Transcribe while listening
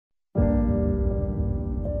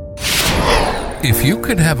If you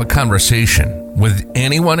could have a conversation with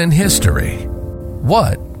anyone in history,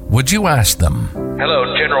 what would you ask them?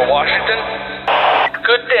 Hello, General Washington.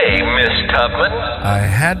 Good day, Miss Tubman. I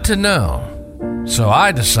had to know, so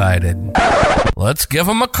I decided, let's give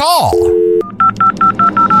him a call.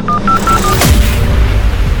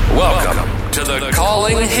 Welcome to the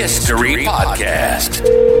Calling History Podcast.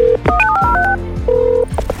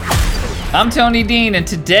 I'm Tony Dean, and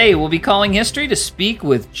today we'll be calling history to speak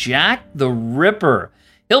with Jack the Ripper.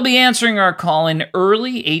 He'll be answering our call in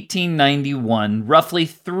early 1891, roughly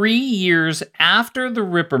 3 years after the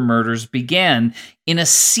Ripper murders began in a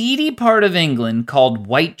seedy part of England called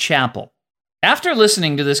Whitechapel. After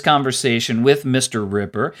listening to this conversation with Mr.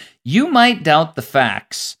 Ripper, you might doubt the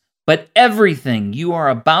facts, but everything you are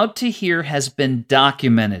about to hear has been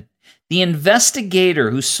documented. The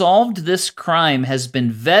investigator who solved this crime has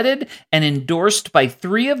been vetted and endorsed by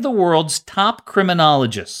 3 of the world's top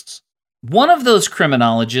criminologists. One of those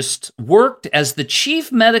criminologists worked as the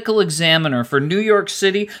chief medical examiner for New York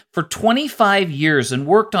City for 25 years and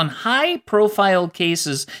worked on high-profile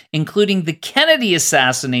cases, including the Kennedy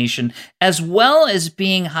assassination, as well as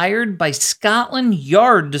being hired by Scotland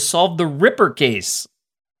Yard to solve the Ripper case.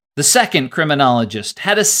 The second criminologist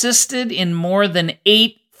had assisted in more than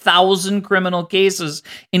 8,000 criminal cases,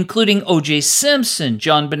 including O.J. Simpson,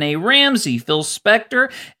 John Benet Ramsey, Phil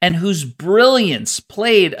Spector, and whose brilliance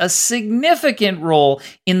played a significant role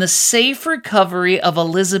in the safe recovery of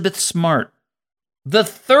Elizabeth Smart. The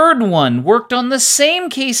third one worked on the same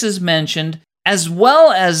cases mentioned, as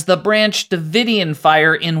well as the Branch Davidian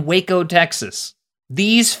fire in Waco, Texas.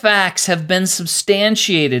 These facts have been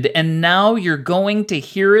substantiated, and now you're going to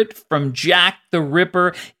hear it from Jack the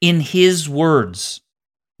Ripper in his words.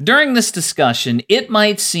 During this discussion, it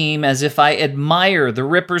might seem as if I admire the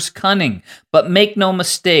Ripper's cunning, but make no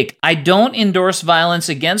mistake, I don't endorse violence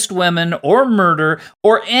against women or murder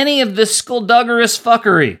or any of this skullduggerous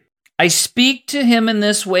fuckery. I speak to him in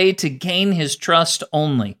this way to gain his trust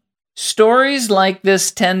only. Stories like this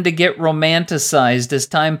tend to get romanticized as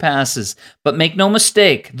time passes, but make no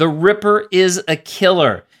mistake, the Ripper is a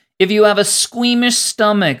killer. If you have a squeamish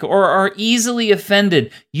stomach or are easily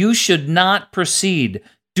offended, you should not proceed.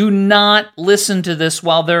 Do not listen to this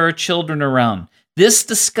while there are children around. This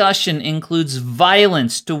discussion includes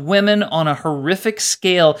violence to women on a horrific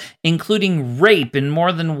scale, including rape in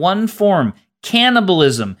more than one form,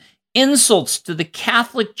 cannibalism, insults to the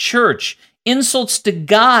Catholic Church, insults to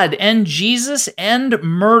God and Jesus, and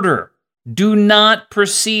murder. Do not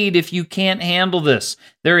proceed if you can't handle this.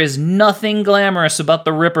 There is nothing glamorous about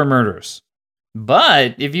the Ripper murders.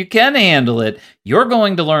 But if you can handle it, you're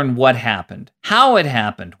going to learn what happened, how it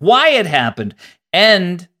happened, why it happened,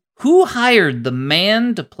 and who hired the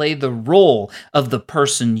man to play the role of the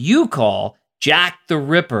person you call Jack the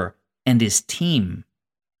Ripper and his team.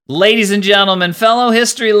 Ladies and gentlemen, fellow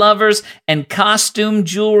history lovers and costume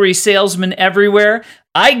jewelry salesmen everywhere,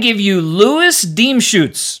 I give you Louis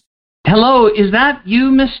Diemschutz. Hello, is that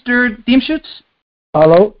you, Mr. Diemschutz?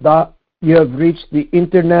 Hello, you have reached the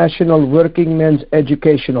International Working Men's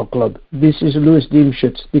Educational Club. This is Louis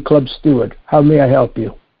Diemschutz, the club steward. How may I help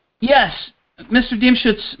you? Yes, Mr.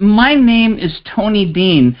 Diemschutz, my name is Tony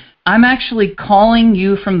Dean. I'm actually calling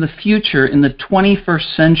you from the future in the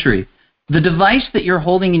 21st century. The device that you're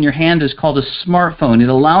holding in your hand is called a smartphone. It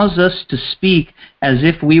allows us to speak as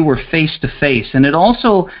if we were face-to-face, and it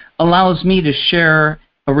also allows me to share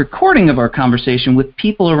a recording of our conversation with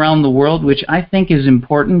people around the world, which I think is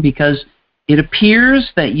important because it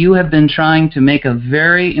appears that you have been trying to make a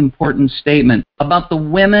very important statement about the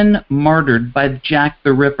women martyred by Jack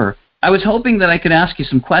the Ripper. I was hoping that I could ask you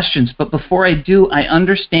some questions, but before I do, I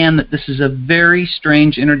understand that this is a very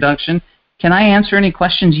strange introduction. Can I answer any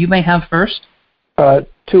questions you may have first?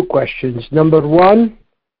 2 questions. Number 1,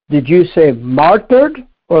 did you say martyred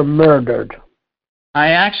or murdered?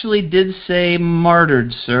 I actually did say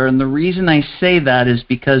martyred, sir, and the reason I say that is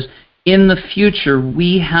because in the future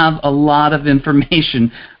we have a lot of information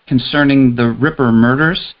concerning the Ripper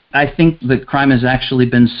murders. I think the crime has actually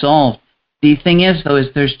been solved. The thing is, though, is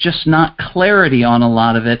there's just not clarity on a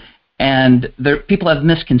lot of it, and people have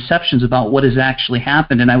misconceptions about what has actually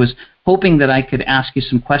happened, and I was hoping that I could ask you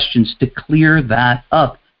some questions to clear that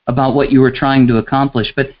up about what you were trying to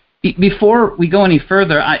accomplish. But before we go any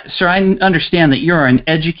further, sir, I understand that you're an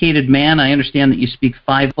educated man. I understand that you speak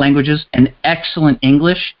 5 languages and excellent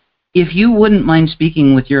English. If you wouldn't mind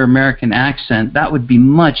speaking with your American accent, that would be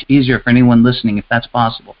much easier for anyone listening, if that's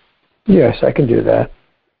possible. Yes, I can do that.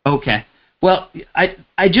 Okay. Well,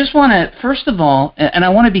 I just want to, first of all, and I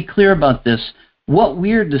want to be clear about this, what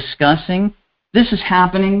we're discussing, this is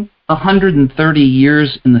happening 130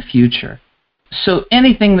 years in the future. So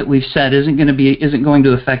anything that we've said isn't going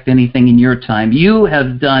to affect anything in your time. You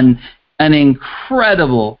have done an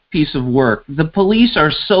incredible piece of work. The police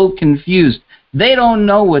are so confused. They don't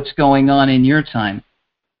know what's going on in your time.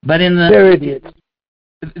 But they're idiots.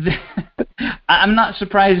 I'm not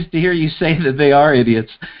surprised to hear you say that they are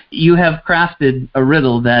idiots. You have crafted a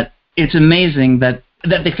riddle that it's amazing that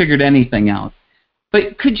they figured anything out.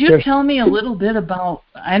 But could you tell me a little bit about,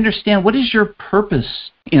 I understand, what is your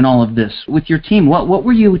purpose in all of this with your team? What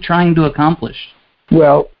were you trying to accomplish?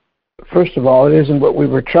 Well, first of all, it isn't what we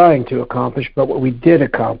were trying to accomplish, but what we did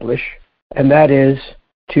accomplish, and that is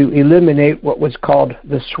to eliminate what was called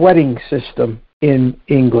the sweating system in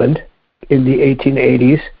England in the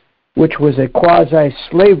 1880s, which was a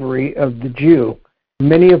quasi-slavery of the Jew.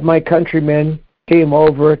 Many of my countrymen came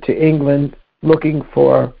over to England looking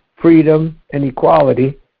for freedom and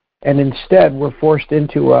equality, and instead were forced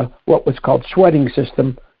into what was called sweating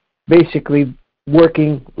system, basically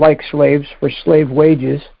working like slaves for slave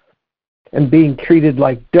wages and being treated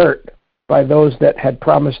like dirt by those that had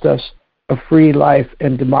promised us a free life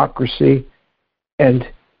and democracy and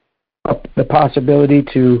the possibility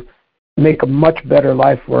to make a much better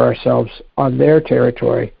life for ourselves on their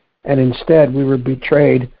territory. And instead we were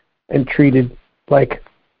betrayed and treated like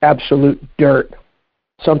absolute dirt.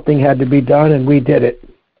 Something had to be done, and we did it.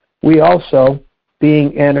 We also,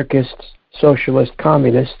 being anarchists, socialist,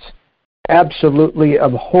 communists, absolutely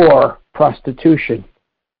abhor prostitution.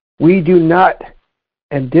 We do not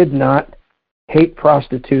and did not hate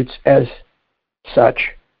prostitutes as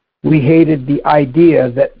such. We hated the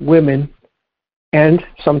idea that women and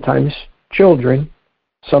sometimes children,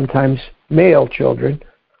 sometimes male children,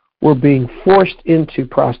 were being forced into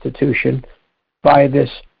prostitution by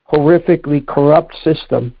this horrifically corrupt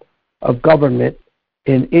system of government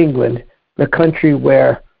in England, the country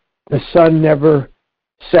where the sun never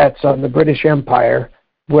sets on the British Empire,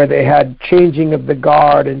 where they had changing of the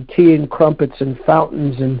guard and tea and crumpets and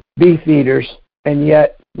fountains and beef eaters, and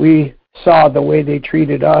yet we saw the way they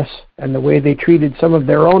treated us and the way they treated some of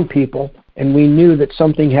their own people, and we knew that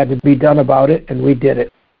something had to be done about it, and we did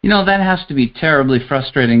it. You know, that has to be terribly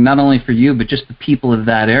frustrating, not only for you, but just the people of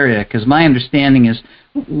that area, because my understanding is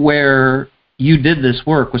where you did this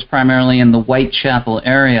work was primarily in the Whitechapel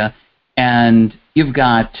area, and you've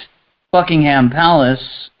got Buckingham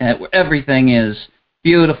Palace, where everything is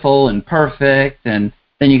beautiful and perfect, and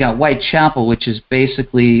then you got Whitechapel, which is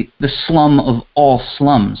basically the slum of all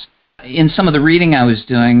slums. In some of the reading I was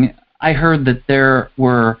doing, I heard that there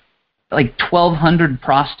were like 1,200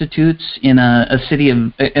 prostitutes in a city of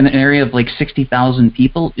in an area of like 60,000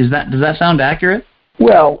 people. Does that sound accurate?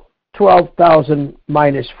 Well, 12,000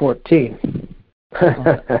 minus 14.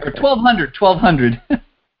 Or 1,200.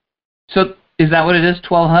 So is that what it is?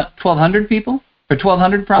 1,200 people or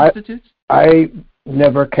 1,200 prostitutes? I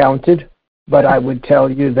never counted, but I would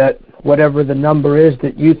tell you that whatever the number is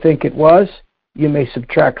that you think it was, you may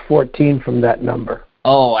subtract 14 from that number.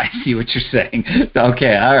 Oh, I see what you're saying.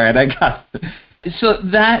 Okay, all right, I got it. So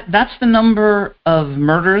that's the number of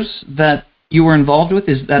murders that you were involved with?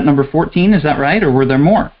 Is that number 14? Is that right, or were there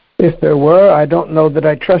more? If there were, I don't know that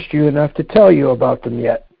I trust you enough to tell you about them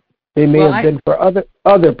yet. They may have been for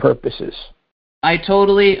other purposes. I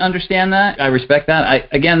totally understand that. I respect that.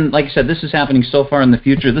 Again, like I said, this is happening so far in the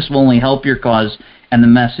future. This will only help your cause and the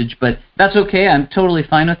message, but that's okay. I'm totally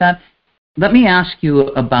fine with that. Let me ask you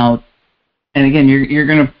about, and again, you're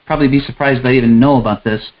going to probably be surprised I even know about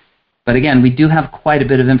this, but again, we do have quite a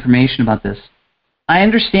bit of information about this. I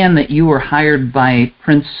understand that you were hired by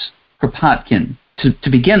Prince Kropotkin to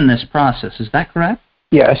begin this process. Is that correct?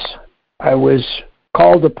 Yes. I was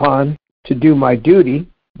called upon to do my duty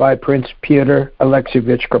by Prince Pyotr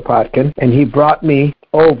Alexeyevich Kropotkin, and he brought me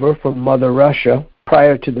over from Mother Russia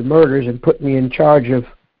prior to the murders and put me in charge of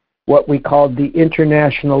what we called the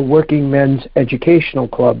International Working Men's Educational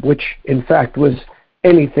Club, which in fact was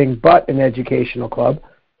anything but an educational club,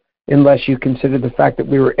 unless you consider the fact that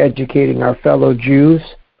we were educating our fellow Jews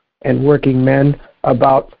and working men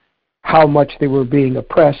about how much they were being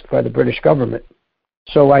oppressed by the British government.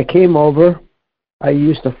 So I came over. I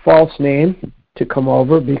used a false name to come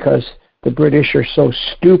over because the British are so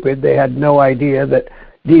stupid they had no idea that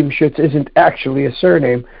Diemschutz isn't actually a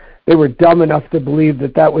surname. They were dumb enough to believe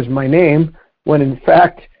that that was my name, when in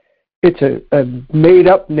fact it's a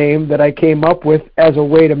made-up name that I came up with as a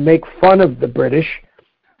way to make fun of the British.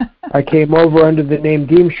 I came over under the name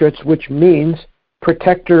Diemschutz, which means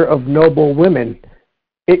protector of noble women.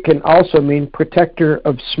 It can also mean protector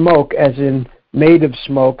of smoke, as in made of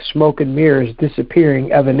smoke, smoke and mirrors,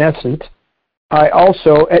 disappearing, evanescent. I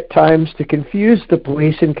also, at times, to confuse the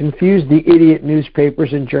police and confuse the idiot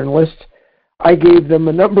newspapers and journalists, I gave them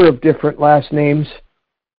a number of different last names.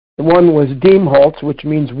 One was Diemschutz, which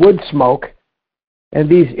means wood smoke, and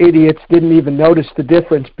these idiots didn't even notice the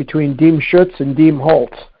difference between Diemschutz and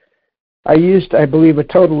Diemschutz. I used, I believe, a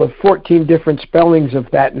total of 14 different spellings of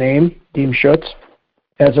that name, Diemschutz,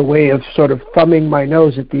 as a way of sort of thumbing my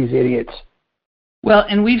nose at these idiots. Well,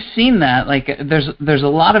 and we've seen that. Like, there's a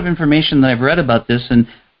lot of information that I've read about this, and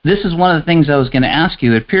this is one of the things I was going to ask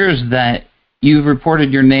you. It appears that you've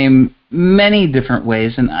reported your name many different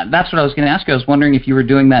ways, and that's what I was going to ask you. I was wondering if you were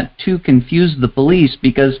doing that to confuse the police,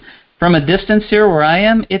 because from a distance here where I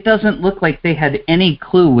am, it doesn't look like they had any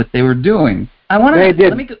clue what they were doing. I want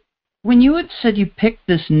to. When you had said you picked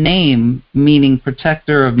this name, meaning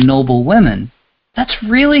protector of noble women, that's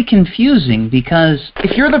really confusing, because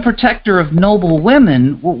if you're the protector of noble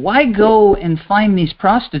women, well, why go and find these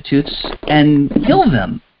prostitutes and kill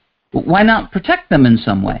them? Why not protect them in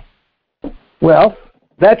some way? Well,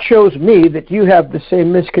 that shows me that you have the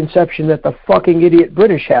same misconception that the fucking idiot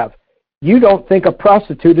British have. You don't think a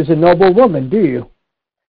prostitute is a noble woman, do you?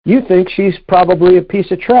 You think she's probably a piece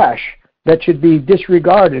of trash that should be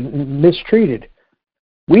disregarded and mistreated.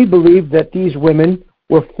 We believe that these women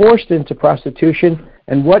were forced into prostitution,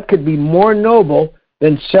 and what could be more noble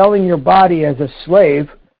than selling your body as a slave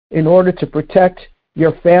in order to protect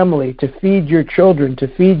your family, to feed your children,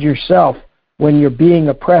 to feed yourself when you're being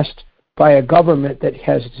oppressed by a government that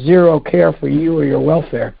has zero care for you or your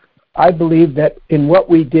welfare. I believe that in what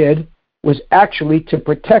we did was actually to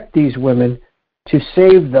protect these women, to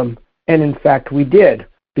save them, and in fact we did,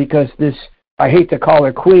 because this, I hate to call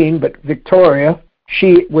her queen, but Victoria,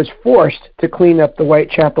 she was forced to clean up the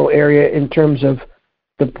Whitechapel area in terms of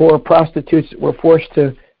the poor prostitutes that were forced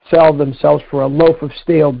to sell themselves for a loaf of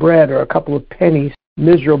stale bread or a couple of pennies,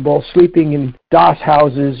 miserable, sleeping in doss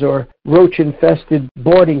houses or roach-infested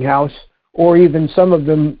boarding house, or even some of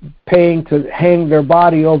them paying to hang their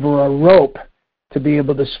body over a rope to be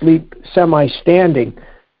able to sleep semi-standing.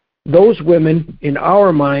 Those women, in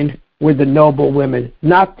our mind, were the noble women,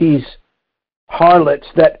 not these harlots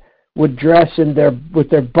that would dress with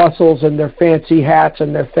their bustles and their fancy hats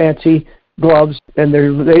and their fancy gloves and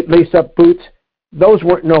their lace-up boots. Those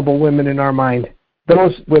weren't noble women in our mind.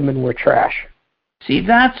 Those women were trash. See,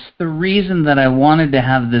 that's the reason that I wanted to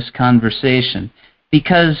have this conversation,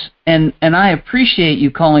 because, and I appreciate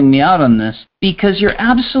you calling me out on this, because you're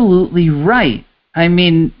absolutely right. I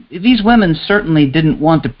mean, these women certainly didn't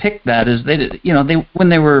want to pick that, as they did. You know, when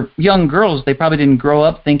they were young girls, they probably didn't grow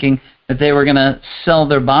up thinking that they were going to sell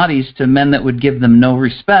their bodies to men that would give them no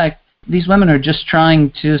respect. These women are just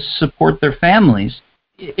trying to support their families.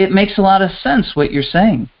 It makes a lot of sense what you're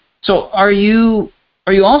saying. So are you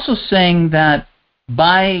also saying that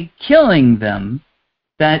by killing them,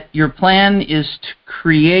 that your plan is to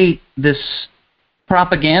create this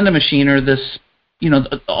propaganda machine, or this,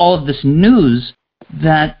 all of this news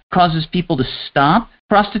that causes people to stop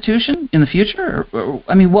prostitution in the future? Or,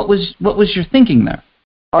 I mean, what was your thinking there?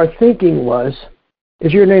 Our thinking was,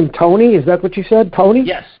 is your name Tony? Is that what you said, Tony?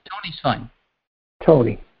 Yes, Tony's fine.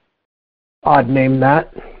 Tony. Odd name,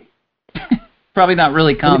 that. Probably not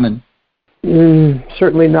really common.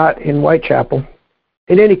 Certainly not in Whitechapel.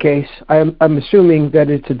 In any case, I'm assuming that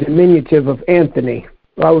it's a diminutive of Anthony.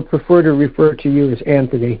 I would prefer to refer to you as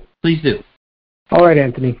Anthony. Please do. All right,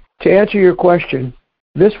 Anthony. To answer your question,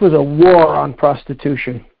 this was a war on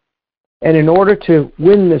prostitution. And in order to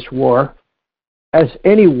win this war, as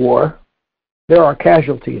any war, there are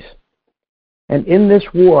casualties. And in this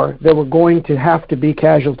war, there were going to have to be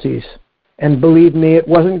casualties. And believe me, it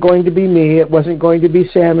wasn't going to be me, it wasn't going to be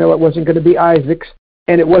Samuel, it wasn't going to be Isaacs,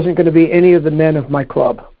 and it wasn't going to be any of the men of my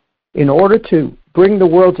club. In order to bring the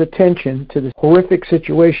world's attention to the horrific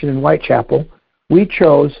situation in Whitechapel, we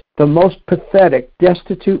chose the most pathetic,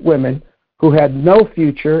 destitute women who had no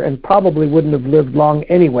future and probably wouldn't have lived long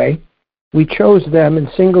anyway. We chose them and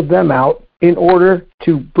singled them out in order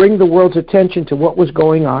to bring the world's attention to what was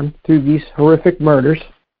going on through these horrific murders,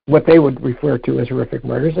 what they would refer to as horrific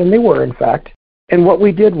murders, and they were, in fact. And what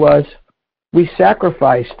we did was we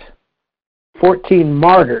sacrificed 14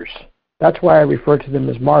 martyrs. That's why I refer to them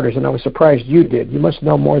as martyrs, and I was surprised you did. You must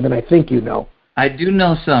know more than I think you know. I do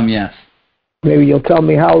know some, yes. Maybe you'll tell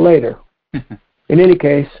me how later. In any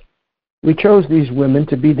case, we chose these women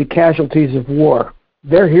to be the casualties of war.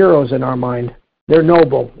 They're heroes in our mind. They're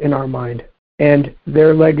noble in our mind. And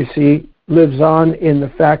their legacy lives on in the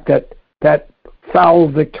fact that that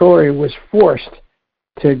foul Victoria was forced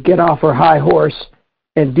to get off her high horse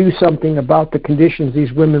and do something about the conditions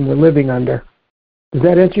these women were living under. Does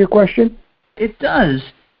that answer your question? It does.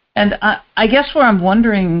 And I guess where I'm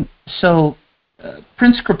wondering, so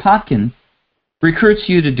Prince Kropotkin, recruits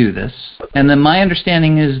you to do this, and then my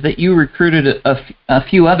understanding is that you recruited a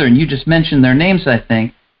few other, and you just mentioned their names, I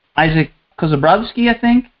think, Isaac Kozabrovsky, I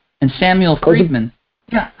think, and Samuel Friedman.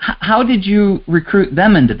 Yeah, how did you recruit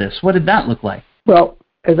them into this? What did that look like? Well,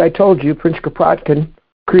 as I told you, Prince Kropotkin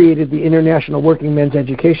created the International Working Men's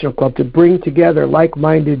Educational Club to bring together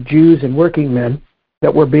like-minded Jews and working men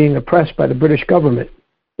that were being oppressed by the British government.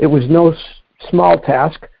 It was no small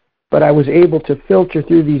task, but I was able to filter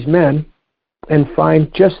through these men and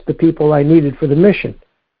find just the people I needed for the mission.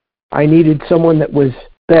 I needed someone that was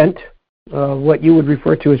bent, what you would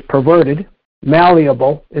refer to as perverted,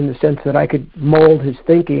 malleable in the sense that I could mold his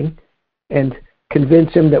thinking and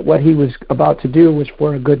convince him that what he was about to do was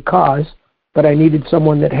for a good cause, but I needed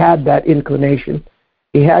someone that had that inclination.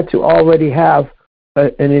 He had to already have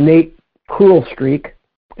an innate cruel streak,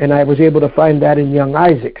 and I was able to find that in young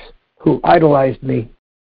Isaacs, who idolized me.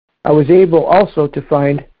 I was able also to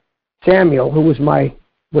find Samuel, who was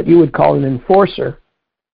what you would call an enforcer.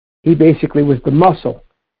 He basically was the muscle.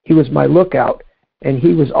 He was my lookout, and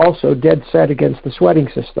he was also dead set against the sweating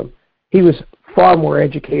system. He was far more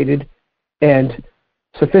educated and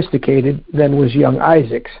sophisticated than was young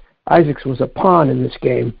Isaacs. Isaacs was a pawn in this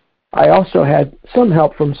game. I also had some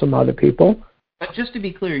help from some other people. But just to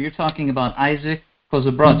be clear, you're talking about Isaac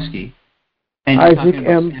Kozabrovsky. And Isaac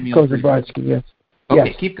M. Kozabrovsky, yes. Okay,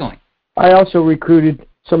 yes. Keep going. I also recruited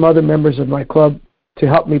some other members of my club to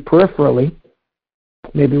help me peripherally.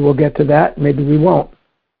 Maybe we'll get to that, maybe we won't.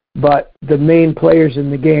 But the main players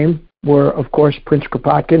in the game were, of course, Prince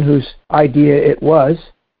Kropotkin, whose idea it was,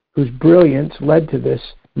 whose brilliance led to this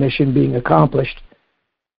mission being accomplished,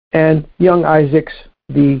 and young Isaacs,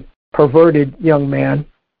 the perverted young man,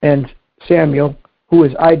 and Samuel, who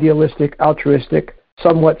was idealistic, altruistic,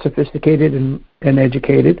 somewhat sophisticated and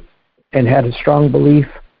educated, and had a strong belief,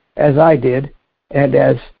 as I did, and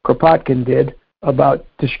as Kropotkin did, about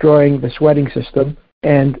destroying the sweating system,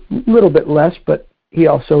 and a little bit less, but he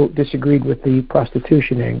also disagreed with the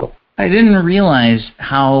prostitution angle. I didn't realize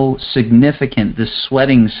how significant this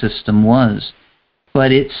sweating system was,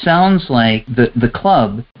 but it sounds like the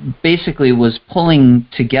club basically was pulling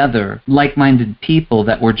together like-minded people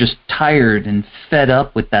that were just tired and fed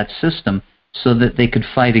up with that system so that they could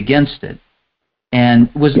fight against it.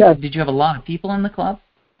 And did you have a lot of people in the club?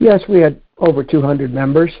 Yes, we had over 200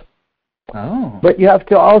 members. Oh. But you have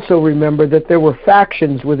to also remember that there were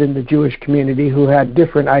factions within the Jewish community who had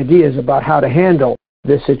different ideas about how to handle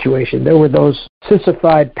this situation. There were those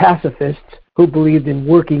sissified pacifists who believed in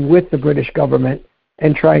working with the British government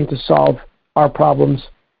and trying to solve our problems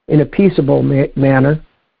in a peaceable manner,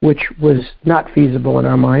 which was not feasible in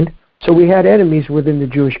our mind. So we had enemies within the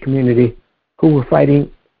Jewish community who were fighting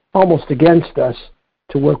almost against us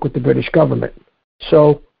to work with the British government.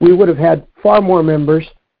 So we would have had far more members,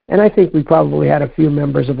 and I think we probably had a few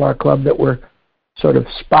members of our club that were sort of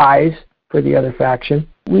spies for the other faction.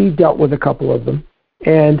 We dealt with a couple of them,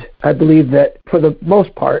 and I believe that for the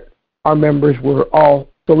most part, our members were all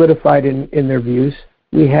solidified in their views.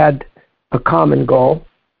 We had a common goal,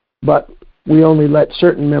 but we only let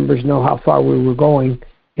certain members know how far we were going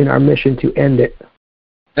in our mission to end it.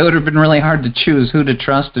 It would have been really hard to choose who to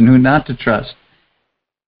trust and who not to trust.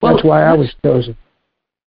 That's why I was chosen.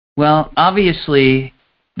 Well, obviously,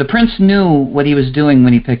 the prince knew what he was doing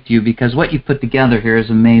when he picked you, because what you put together here is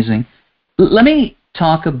amazing. Let me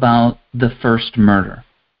talk about the first murder.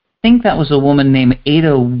 I think that was a woman named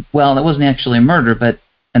Ada, well, that wasn't actually a murder, but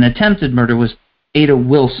an attempted murder was Ada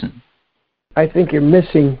Wilson. I think you're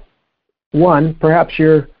missing one. Perhaps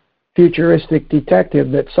your futuristic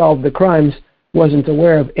detective that solved the crimes wasn't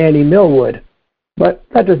aware of Annie Millwood, but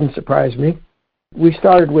that doesn't surprise me. We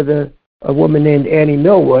started with a woman named Annie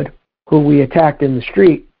Millwood, who we attacked in the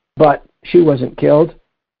street, but she wasn't killed.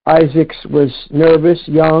 Isaacs was nervous,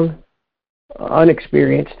 young,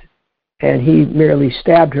 unexperienced, and he merely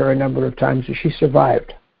stabbed her a number of times, and she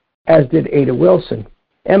survived, as did Ada Wilson.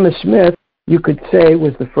 Emma Smith, you could say,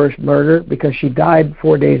 was the first murder because she died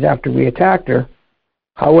 4 days after we attacked her.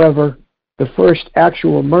 However, the first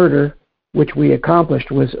actual murder which we accomplished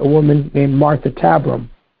was a woman named Martha Tabram.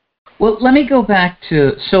 Well, let me go back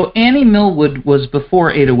to, so Annie Millwood was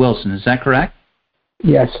before Ada Wilson, is that correct?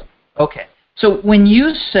 Yes. Okay. So when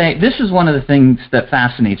you say, this is one of the things that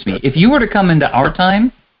fascinates me. If you were to come into our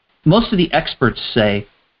time, most of the experts say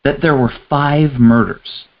that there were 5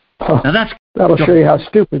 murders. Oh, now that'll show you how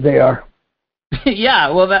stupid they are. Yeah,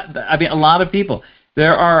 well, a lot of people.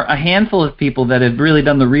 There are a handful of people that have really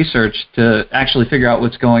done the research to actually figure out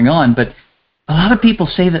what's going on, but a lot of people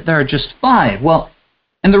say that there are just 5. Well,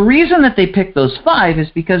 and the reason that they pick those 5 is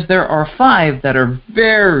because there are 5 that are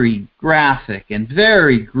very graphic and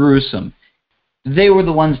very gruesome. they were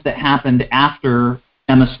the ones that happened after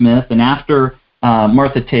Emma Smith and after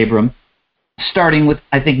Martha Tabram, starting with,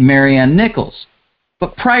 I think, Marianne Nichols.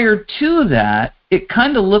 But prior to that, it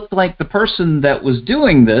kind of looked like the person that was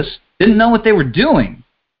doing this didn't know what they were doing.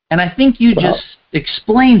 And I think you just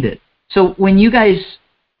explained it. So when you guys,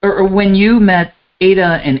 or when you met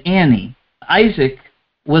Ada and Annie, Isaac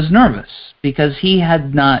was nervous because he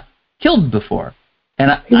had not killed before.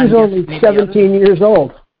 And he was only 17 years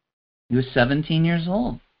old. He was 17 years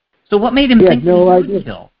old. So what made him think he would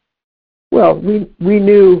kill? Well, we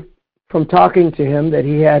knew from talking to him that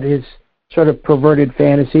he had his sort of perverted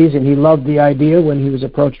fantasies, and he loved the idea when he was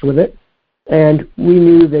approached with it. And we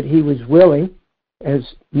knew that he was willing, as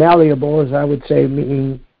malleable as I would say,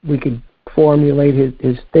 meaning we could formulate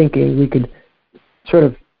his thinking, we could sort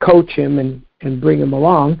of coach him and bring him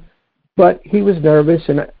along. But he was nervous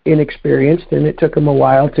and inexperienced, and it took him a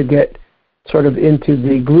while to get sort of into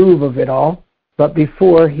the groove of it all. But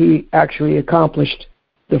before he actually accomplished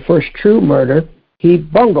the first true murder, he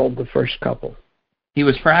bungled the first couple. He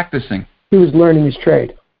was practicing. He was learning his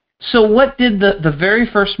trade. So what did the very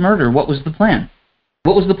first murder, what was the plan?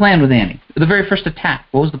 What was the plan with Annie? The very first attack,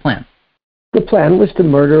 what was the plan? The plan was to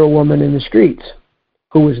murder a woman in the streets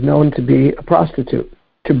who was known to be a prostitute,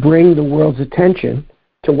 to bring the world's attention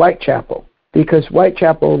to Whitechapel, because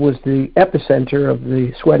Whitechapel was the epicenter of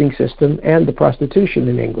the sweating system and the prostitution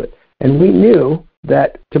in England. And we knew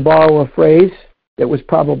that, to borrow a phrase that was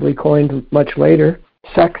probably coined much later,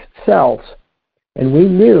 sex sells. And we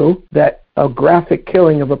knew that a graphic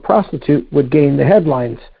killing of a prostitute would gain the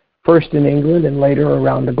headlines, first in England and later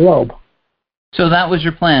around the globe. So that was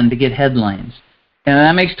your plan, to get headlines. And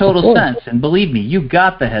that makes total sense. And believe me, you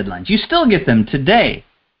got the headlines. You still get them today.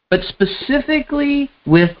 But specifically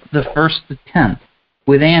with the first attempt,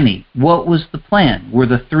 with Annie, what was the plan? Were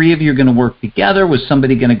the three of you going to work together? Was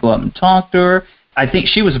somebody going to go out and talk to her? I think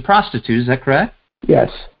she was a prostitute, is that correct? Yes.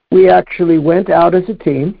 We actually went out as a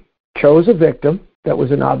team, chose a victim that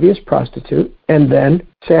was an obvious prostitute, and then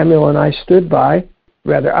Samuel and I stood by,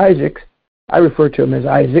 rather Isaacs, I refer to him as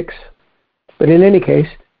Isaacs, but in any case,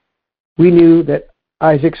 we knew that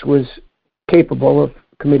Isaacs was capable of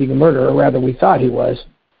committing a murder, or rather we thought he was,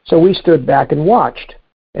 so we stood back and watched,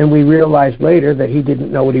 and we realized later that he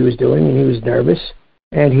didn't know what he was doing, and he was nervous,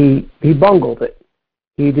 and he bungled it.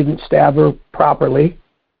 He didn't stab her properly,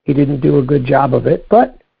 he didn't do a good job of it,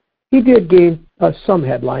 but he did gain us some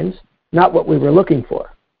headlines. Not what we were looking for.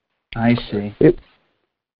 I see.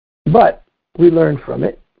 But we learned from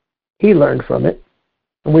it. He learned from it.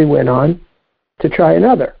 And we went on to try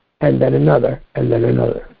another, and then another, and then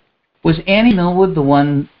another. Was Annie Millwood the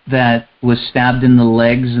one that was stabbed in the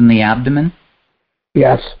legs and the abdomen?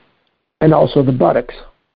 Yes, and also the buttocks.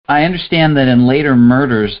 I understand that in later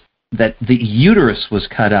murders that the uterus was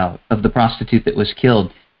cut out of the prostitute that was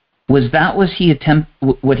killed. Was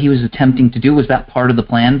what he was attempting to do? Was that part of the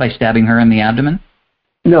plan by stabbing her in the abdomen?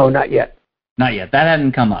 No, not yet. Not yet. That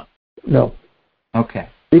hadn't come up. No. Okay.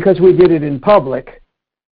 Because we did it in public,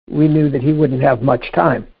 we knew that he wouldn't have much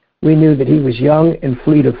time. We knew that he was young and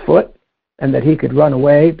fleet of foot, and that he could run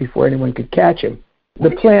away before anyone could catch him.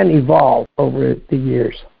 The plan evolved over the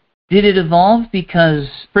years. Did it evolve because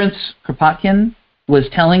Prince Kropotkin was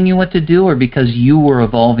telling you what to do, or because you were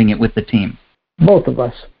evolving it with the team? Both of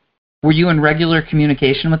us. Were you in regular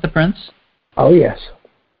communication with the prince? Oh, yes.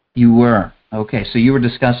 You were. Okay, so you were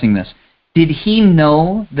discussing this. Did he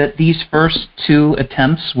know that these first two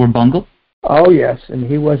attempts were bungled? Oh, yes, and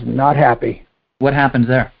he was not happy. What happened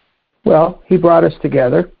there? Well, he brought us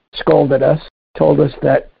together, scolded us, told us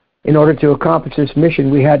that in order to accomplish this mission,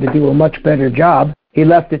 we had to do a much better job. He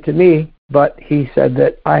left it to me, but he said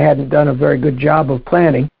that I hadn't done a very good job of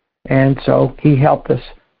planning, and so he helped us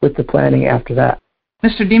with the planning after that.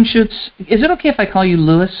 Mr. Diemschutz, is it okay if I call you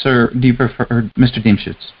Louis, or do you prefer Mr.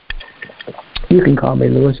 Diemschutz? You can call me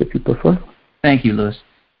Louis if you prefer. Thank you, Louis.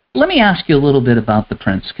 Let me ask you a little bit about the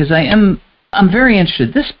prince, because I'm very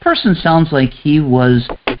interested. This person sounds like he was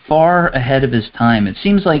far ahead of his time. It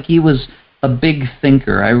seems like he was a big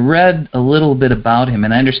thinker. I read a little bit about him,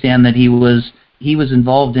 and I understand that he was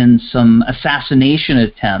involved in some assassination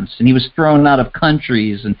attempts, and he was thrown out of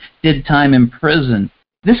countries and did time in prison.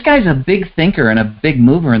 This guy's a big thinker and a big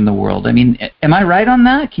mover in the world. I mean, am I right on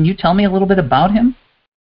that? Can you tell me a little bit about him?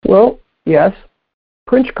 Well, yes.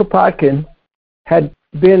 Prince Kropotkin had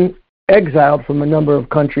been exiled from a number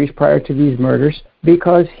of countries prior to these murders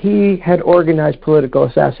because he had organized political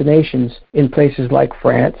assassinations in places like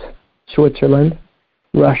France, Switzerland,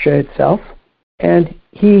 Russia itself, and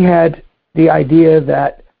he had the idea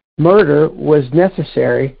that murder was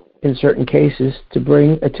necessary in certain cases to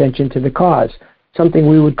bring attention to the cause. something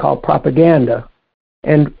we would call propaganda.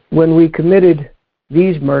 And when we committed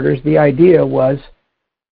these murders, the idea was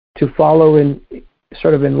to follow in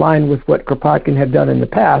line with what Kropotkin had done in the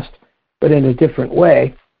past, but in a different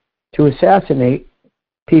way, to assassinate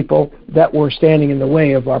people that were standing in the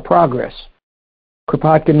way of our progress.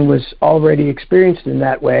 Kropotkin was already experienced in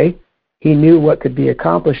that way. He knew what could be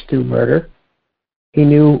accomplished through murder. He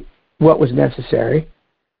knew what was necessary,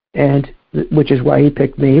 and which is why he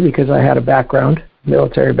picked me, because I had a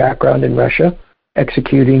military background in Russia,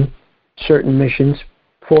 executing certain missions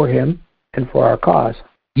for him and for our cause.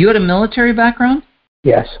 You had a military background?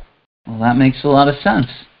 Yes. Well, that makes a lot of sense.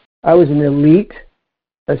 I was an elite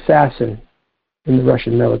assassin in the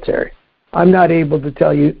Russian military. I'm not able to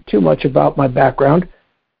tell you too much about my background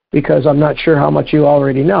because I'm not sure how much you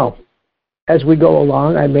already know. As we go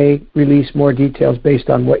along, I may release more details based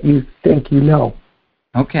on what you think you know.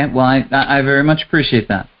 Okay, well, I very much appreciate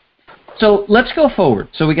that. So let's go forward.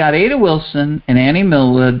 So we got Ada Wilson and Annie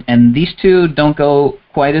Millwood, and these two don't go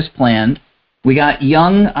quite as planned. We got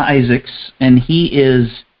young Isaacs, and he is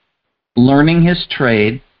learning his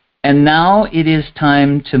trade. And now it is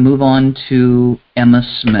time to move on to Emma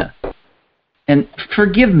Smith. And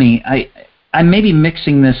forgive me, I may be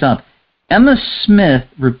mixing this up. Emma Smith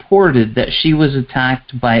reported that she was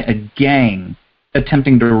attacked by a gang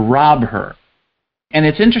attempting to rob her. And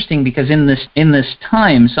it's interesting because in this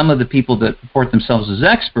time, some of the people that report themselves as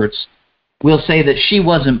experts will say that she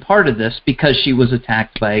wasn't part of this because she was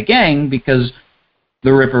attacked by a gang, because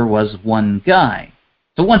the Ripper was one guy.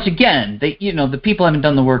 So once again, the people haven't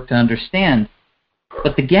done the work to understand.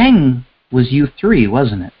 But the gang was you three,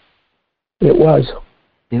 wasn't it? It was.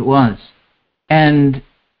 It was. And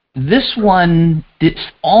this one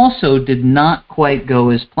also did not quite go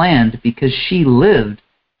as planned because she lived.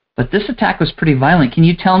 But this attack was pretty violent. Can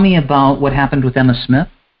you tell me about what happened with Emma Smith?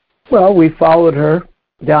 Well, we followed her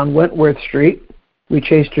down Wentworth Street. We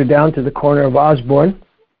chased her down to the corner of Osborne.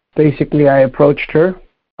 Basically, I approached her.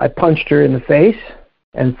 I punched her in the face.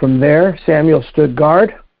 And from there, Samuel stood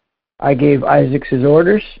guard. I gave Isaacs his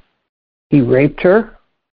orders. He raped her.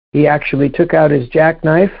 He actually took out his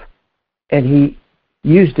jackknife, and he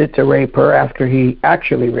used it to rape her after he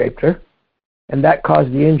actually raped her. And that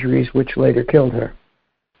caused the injuries which later killed her.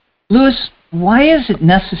 Louis, why is it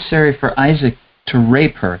necessary for Isaac to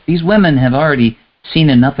rape her? These women have already seen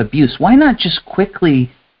enough abuse. Why not just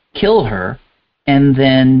quickly kill her and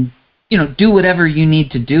then, do whatever you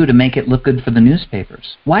need to do to make it look good for the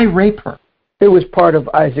newspapers? Why rape her? It was part of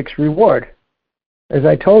Isaac's reward. As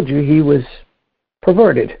I told you, he was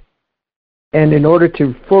perverted. And in order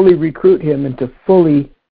to fully recruit him and to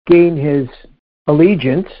fully gain his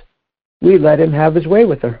allegiance, we let him have his way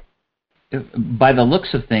with her. By the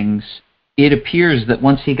looks of things, it appears that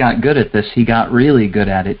once he got good at this, he got really good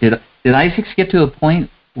at it. Did Isaacs get to a point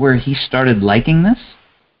where he started liking this?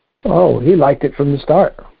 Oh, he liked it from the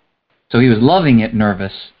start. So he was loving it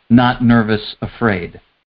nervous, not nervous afraid.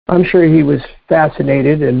 I'm sure he was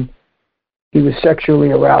fascinated and he was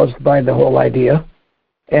sexually aroused by the whole idea.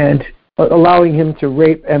 And allowing him to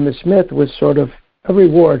rape Emma Smith was sort of a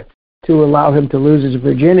reward to allow him to lose his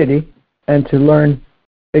virginity and to learn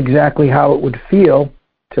exactly how it would feel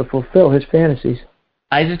to fulfill his fantasies.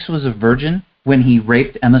 Isaacs was a virgin when he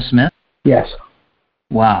raped Emma Smith? Yes.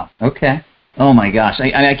 Wow. Okay. Oh my gosh.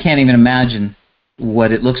 I can't even imagine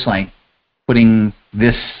what it looks like putting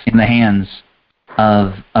this in the hands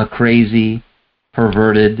of a crazy,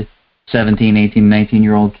 perverted 17, 18,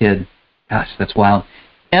 19-year-old kid. Gosh, that's wild.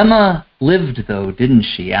 Emma lived, though, didn't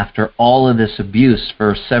she, after all of this abuse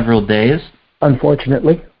for several days?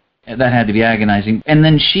 Unfortunately. That had to be agonizing. And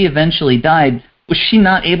then she eventually died. Was she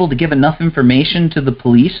not able to give enough information to the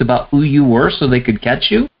police about who you were so they could catch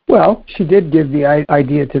you? Well, she did give the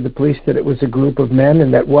idea to the police that it was a group of men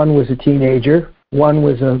and that one was a teenager, one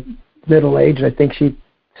was a middle-aged. I think she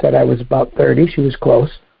said I was about 30. She was close.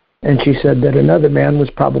 And she said that another man was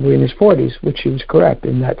probably in his 40s, which she was correct,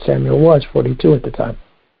 and that Samuel was 42 at the time.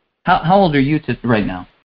 How old are you right now?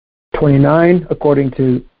 29, according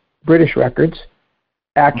to British records.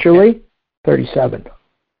 Actually, okay. 37.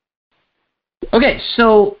 Okay,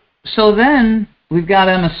 so then we've got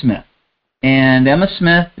Emma Smith. And Emma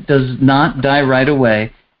Smith does not die right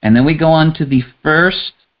away. And then we go on to the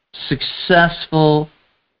first successful,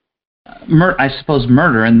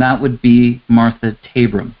 murder, and that would be Martha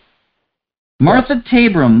Tabram. Martha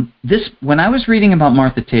Tabram, when I was reading about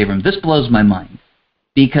Martha Tabram, this blows my mind.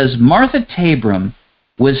 Because Martha Tabram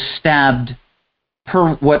was stabbed,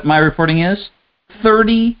 per what my reporting is,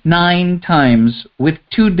 39 times with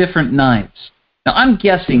 2 different knives. Now, I'm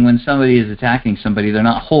guessing when somebody is attacking somebody, they're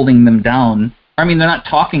not holding them down. I mean, they're not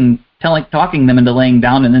talking talking them into laying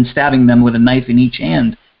down and then stabbing them with a knife in each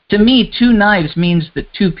hand. To me, 2 knives means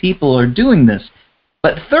that 2 people are doing this.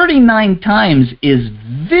 But 39 times is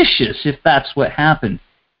vicious if that's what happened.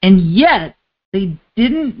 And yet, they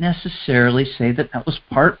didn't necessarily say that that was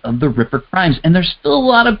part of the Ripper crimes. And there's still a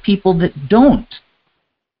lot of people that don't.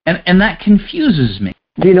 And that confuses me.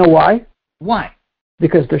 Do you know why? Why?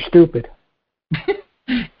 Because they're stupid.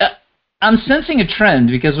 I'm sensing a trend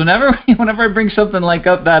because whenever I bring something like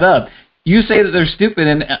that up, you say that they're stupid,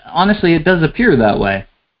 and honestly, it does appear that way.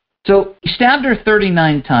 So he stabbed her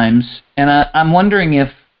 39 times, and I'm wondering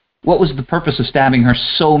what was the purpose of stabbing her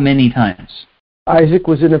so many times? Isaac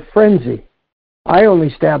was in a frenzy. I only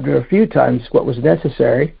stabbed her a few times, what was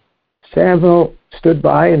necessary. Samuel stood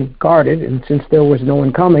by and guarded, and since there was no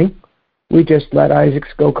one coming, we just let Isaac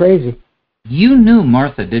go crazy. You knew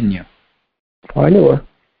Martha, didn't you? Oh, I knew her.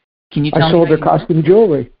 Can you tell me? I sold her costume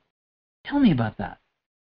jewelry. Tell me about that.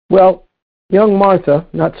 Well, young Martha,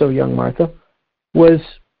 not so young Martha, was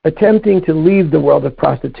attempting to leave the world of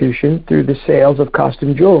prostitution through the sales of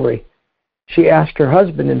costume jewelry. She asked her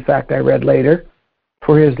husband, in fact, I read later,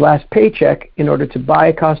 for his last paycheck in order to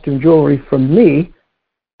buy costume jewelry from me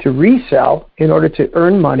to resell in order to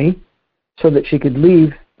earn money so that she could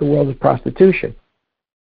leave the world of prostitution.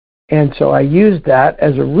 And so I used that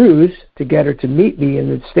as a ruse to get her to meet me in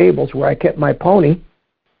the stables where I kept my pony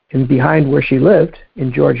and behind where she lived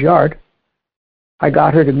in George Yard. I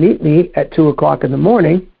got her to meet me at 2 o'clock in the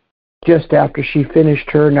morning, just after she finished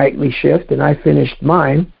her nightly shift and I finished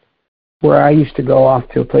mine, where I used to go off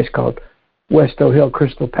to a place called Westo Hill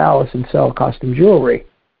Crystal Palace and sell costume jewelry.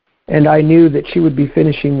 And I knew that she would be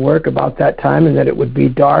finishing work about that time and that it would be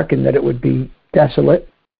dark and that it would be desolate.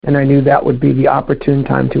 And I knew that would be the opportune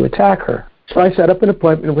time to attack her. So I set up an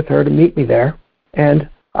appointment with her to meet me there. And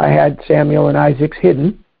I had Samuel and Isaac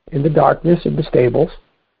hidden in the darkness of the stables.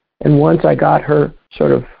 And once I got her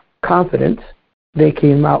sort of confidence, they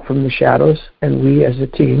came out from the shadows and we as a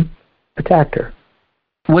team attacked her.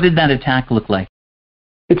 What did that attack look like?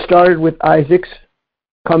 It started with Isaac's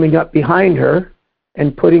coming up behind her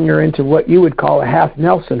and putting her into what you would call a half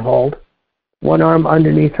Nelson hold, one arm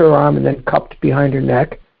underneath her arm and then cupped behind her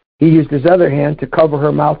neck. He used his other hand to cover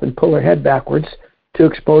her mouth and pull her head backwards to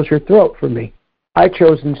expose her throat for me. I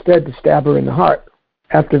chose instead to stab her in the heart.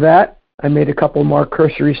 After that, I made a couple more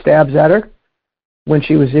cursory stabs at her. When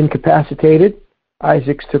she was incapacitated,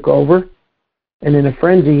 Isaacs took over, and in a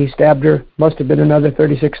frenzy, he stabbed her, must have been another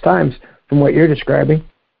 36 times from what you're describing.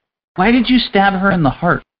 Why did you stab her in the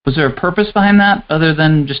heart? Was there a purpose behind that other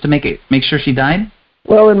than just to make sure she died?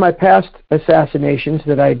 Well, in my past assassinations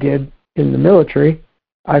that I did in the military,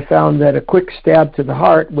 I found that a quick stab to the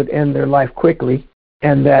heart would end their life quickly,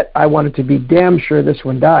 and that I wanted to be damn sure this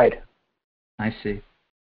one died. I see.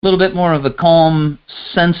 A little bit more of a calm,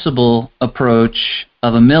 sensible approach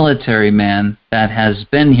of a military man that has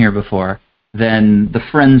been here before than the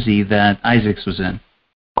frenzy that Isaacs was in.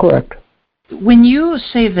 Correct. When you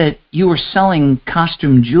say that you were selling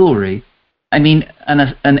costume jewelry, I mean,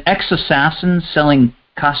 an ex-assassin selling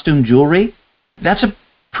costume jewelry, that's a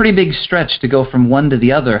pretty big stretch to go from one to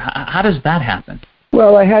the other. How does that happen?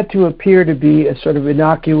 Well, I had to appear to be a sort of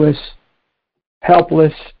innocuous,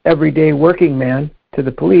 helpless, everyday working man to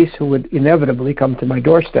the police who would inevitably come to my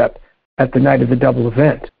doorstep at the night of the double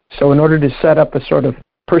event. So in order to set up a sort of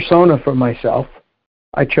persona for myself,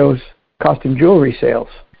 I chose costume jewelry sales.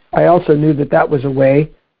 I also knew that that was a way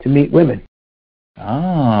to meet women.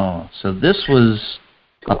 Oh, so this was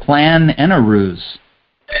a plan and a ruse.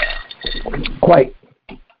 Quite.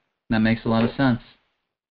 That makes a lot of sense.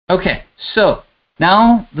 Okay, so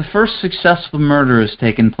now the first successful murder has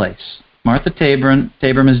taken place. Martha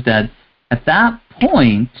Tabram is dead. At that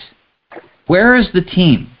point, where is the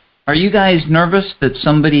team? Are you guys nervous that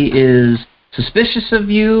somebody is suspicious of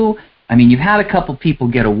you? I mean, you've had a couple people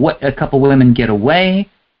a couple women get away.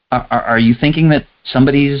 Are you thinking that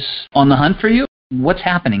somebody's on the hunt for you? What's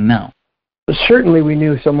happening now? Certainly we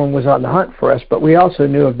knew someone was on the hunt for us, but we also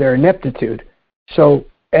knew of their ineptitude. So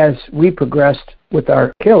as we progressed with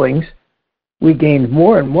our killings, we gained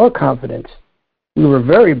more and more confidence. We were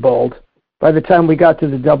very bold. By the time we got to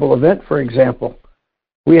the double event, for example,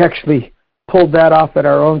 we actually pulled that off at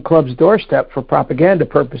our own club's doorstep for propaganda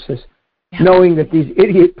purposes, knowing that these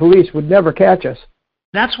idiot police would never catch us.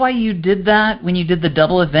 That's why you did that when you did the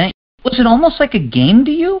double event? Was it almost like a game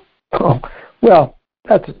to you? Oh, well,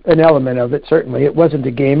 that's an element of it, certainly. It wasn't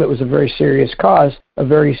a game. It was a very serious cause, a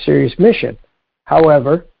very serious mission.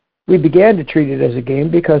 However, we began to treat it as a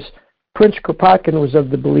game because Prince Kropotkin was of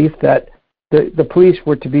the belief that the police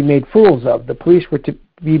were to be made fools of. The police were to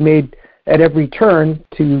be made at every turn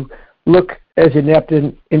to look as inept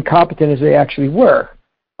and incompetent as they actually were.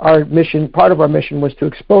 Our mission, part of our mission, was to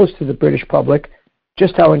expose to the British public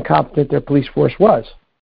just how incompetent their police force was.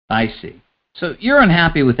 I see. So you're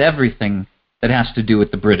unhappy with everything that has to do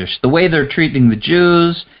with the British. The way they're treating the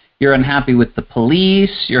Jews, you're unhappy with the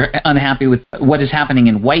police, you're unhappy with what is happening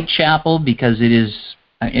in Whitechapel because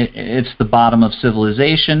it's the bottom of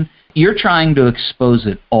civilization. You're trying to expose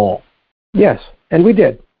it all. Yes, and we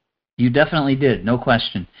did. You definitely did, no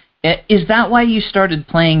question. Is that why you started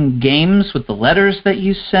playing games with the letters that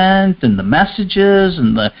you sent and the messages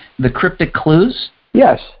and the cryptic clues?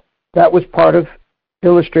 Yes, that was part of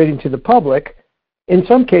illustrating to the public. In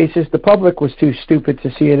some cases, the public was too stupid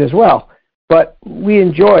to see it as well. But we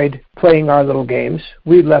enjoyed playing our little games.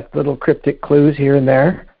 We left little cryptic clues here and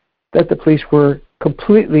there that the police were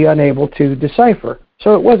completely unable to decipher.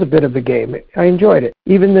 So it was a bit of a game. I enjoyed it.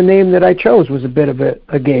 Even the name that I chose was a bit of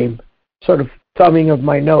a game, sort of thumbing of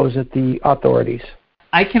my nose at the authorities.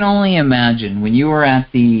 I can only imagine when you were at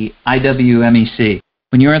the IWMEC,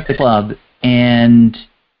 when you were at the club, and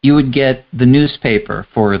you would get the newspaper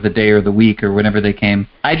for the day or the week or whenever they came.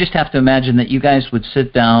 I just have to imagine that you guys would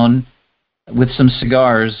sit down with some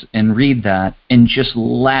cigars and read that and just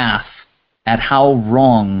laugh at how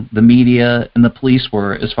wrong the media and the police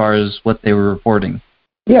were as far as what they were reporting.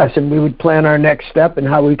 Yes, and we would plan our next step and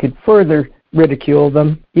how we could further ridicule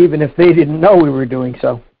them, even if they didn't know we were doing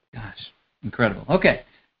so. Gosh, incredible. Okay,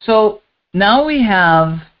 so now we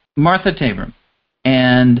have Martha Tabram,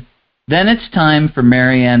 and then it's time for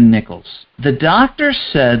Marianne Nichols. The doctor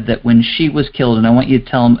said that when she was killed, and I want you to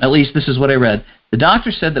tell them, at least this is what I read, the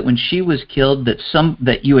doctor said that when she was killed that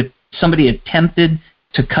somebody attempted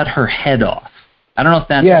to cut her head off. I don't know if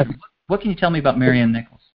that's... Yes. What can you tell me about Marianne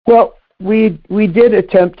Nichols? Well, we did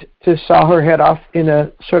attempt to saw her head off in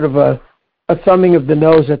a sort of a thumbing of the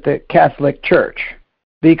nose at the Catholic Church,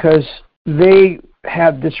 because they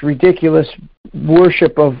had this ridiculous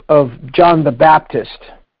worship of John the Baptist,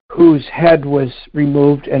 whose head was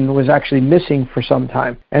removed and was actually missing for some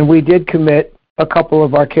time. And we did commit a couple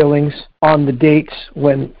of our killings on the dates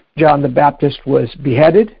when John the Baptist was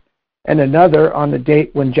beheaded, and another on the date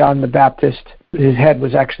when John the Baptist, his head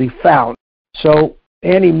was actually found. So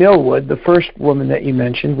Annie Millwood, the first woman that you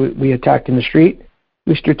mentioned, we attacked in the street,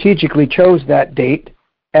 we strategically chose that date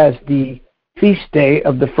as the feast day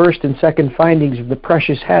of the first and second findings of the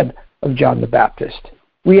precious head of John the Baptist.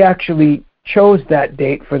 We actually chose that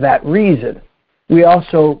date for that reason. We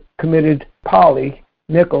also committed Polly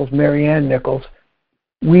Nichols, Marianne Nichols.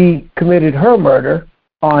 We committed her murder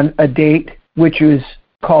on a date which was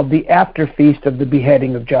called the after feast of the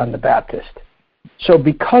beheading of John the Baptist. So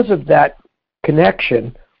because of that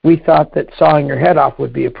connection, we thought that sawing her head off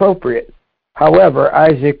would be appropriate. However,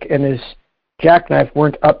 Isaac and his jackknife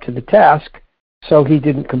weren't up to the task, so he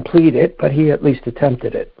didn't complete it, but he at least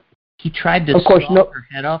attempted it. He tried to saw her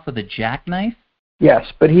head off with a jackknife? Yes,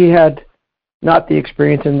 but he had not the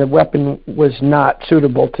experience, and the weapon was not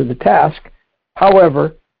suitable to the task.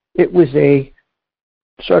 However, it was a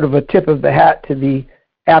sort of a tip of the hat to the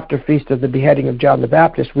after feast of the beheading of John the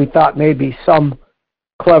Baptist. We thought maybe some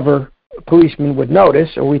clever policeman would notice,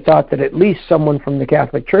 or we thought that at least someone from the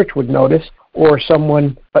Catholic Church would notice, or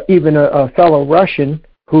someone, even a fellow Russian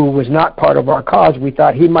who was not part of our cause. We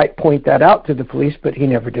thought he might point that out to the police, but he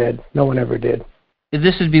never did. No one ever did.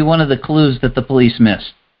 This would be one of the clues that the police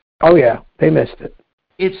missed. Oh, yeah, they missed it.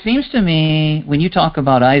 It seems to me, when you talk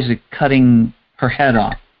about Isaac cutting her head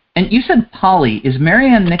off, and you said Polly, is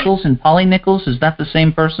Marianne Nichols and Polly Nichols, is that the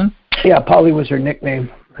same person? Yeah, Polly was her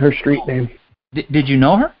nickname, her street name. Did you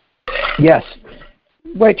know her? Yes.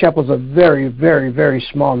 Whitechapel's a very, very, very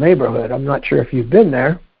small neighborhood. I'm not sure if you've been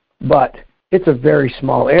there, but it's a very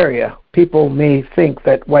small area. People may think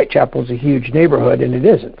that Whitechapel's a huge neighborhood, and it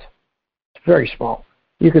isn't. It's very small.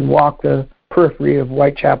 You can walk the periphery of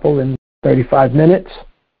Whitechapel in 35 minutes,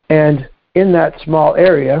 and in that small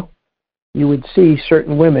area, you would see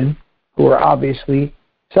certain women who are obviously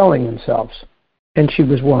selling themselves, and she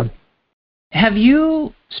was one. Have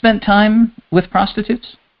you spent time with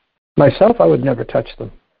prostitutes? Myself, I would never touch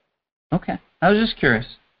them. Okay. I was just curious.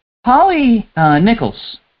 Polly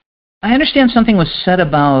Nichols, I understand something was said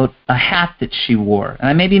about a hat that she wore, and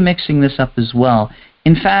I may be mixing this up as well.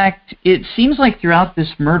 In fact, it seems like throughout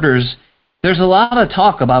this murders, there's a lot of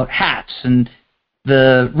talk about hats, and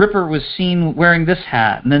the Ripper was seen wearing this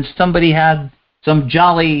hat, and then somebody had some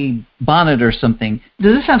jolly bonnet or something.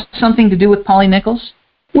 Does this have something to do with Polly Nichols?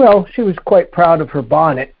 Well, she was quite proud of her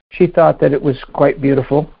bonnet. She thought that it was quite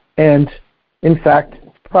beautiful, and in fact,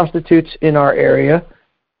 prostitutes in our area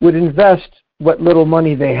would invest what little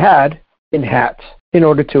money they had in hats in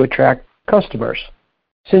order to attract customers.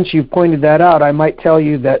 since you pointed that out, I might tell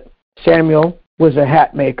you that Samuel was a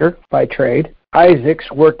hat maker by trade. Isaac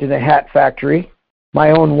worked in a hat factory.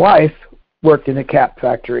 My own wife worked in a cap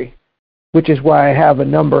factory, which is why I have a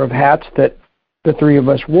number of hats that the three of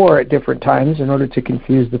us wore at different times in order to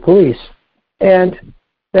confuse the police. And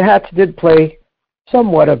the hats did play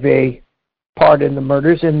somewhat of a part in the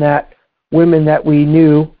murders, in that women that we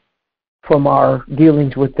knew from our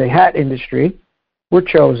dealings with the hat industry were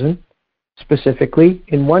chosen. Specifically,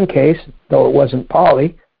 in one case, though it wasn't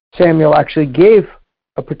Polly, Samuel actually gave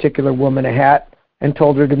a particular woman a hat and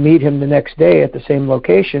told her to meet him the next day at the same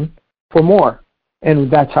location for more.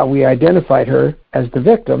 And that's how we identified her as the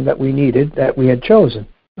victim that we needed, that we had chosen.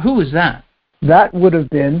 Who was that? That would have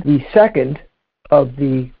been the second of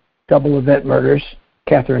the double event murders,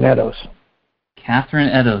 Catherine Eddowes. Catherine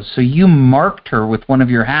Eddowes. So you marked her with one of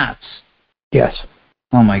your hats. Yes.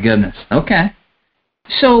 Oh, my goodness. Okay.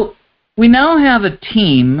 So we now have a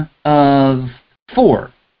team of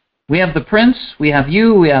 4. We have the prince, we have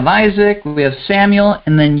you, we have Isaac, we have Samuel,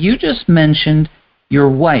 and then you just mentioned your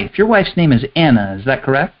wife. Your wife's name is Anna, is that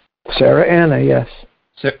correct? Sarah Anna, yes.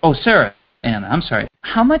 Sarah Anna, I'm sorry.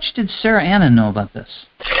 How much did Sarah Anna know about this?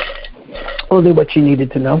 Only what she needed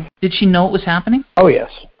to know. Did she know it was happening? Oh, yes.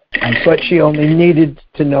 But she only needed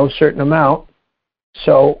to know a certain amount,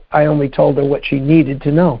 so I only told her what she needed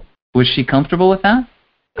to know. Was she comfortable with that?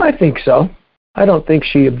 I think so. I don't think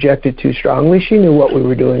she objected too strongly. She knew what we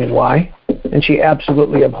were doing and why, and she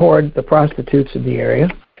absolutely abhorred the prostitutes in the area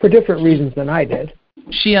for different reasons than I did.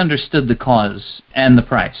 She understood the cause and the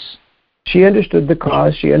price. She understood the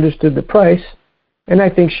cause, she understood the price, and I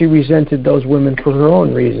think she resented those women for her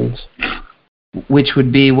own reasons. Which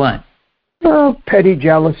would be what? Well, petty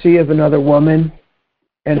jealousy of another woman,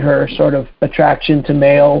 and her sort of attraction to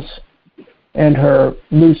males, and her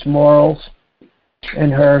loose morals,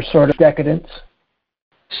 and her sort of decadence.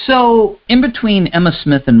 So, in between Emma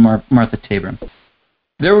Smith and Martha Tabram,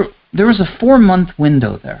 there was a 4-month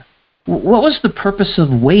window there. What was the purpose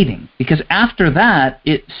of waiting? Because after that,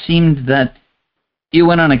 it seemed that you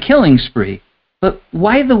went on a killing spree. But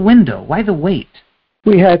why the window? Why the wait?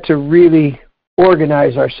 We had to really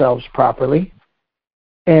organize ourselves properly,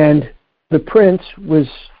 and the prince was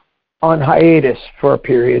on hiatus for a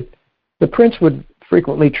period. The prince would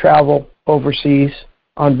frequently travel overseas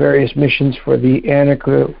on various missions for the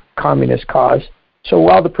anarcho-communist cause. So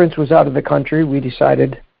while the prince was out of the country, we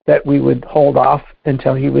decided that we would hold off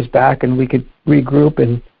until he was back and we could regroup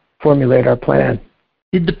and formulate our plan.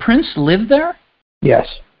 Did the prince live there? Yes.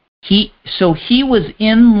 So he was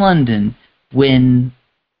in London when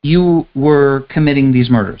you were committing these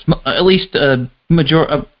murders, at least a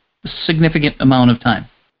significant amount of time.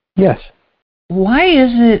 Yes. Why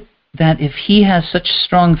is it that if he has such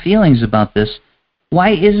strong feelings about this,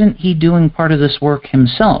 why isn't he doing part of this work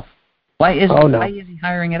himself? Why is he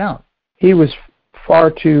hiring it out? He was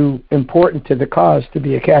far too important to the cause to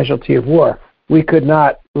be a casualty of war. We could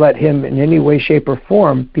not let him in any way, shape, or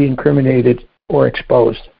form be incriminated or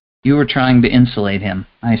exposed. You were trying to insulate him,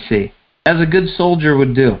 I see. As a good soldier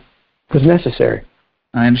would do. It was necessary.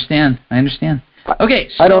 I understand. Okay,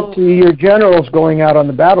 so... I don't see your generals going out on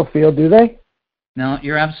the battlefield, do they? No,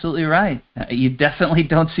 you're absolutely right. You definitely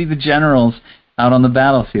don't see the generals out on the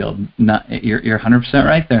battlefield. You're 100%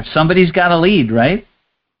 right there. Somebody's got to lead, right?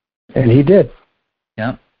 And he did.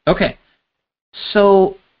 Yeah. Okay.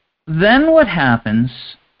 So then what happens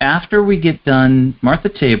after we get done Martha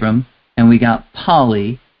Tabram and we got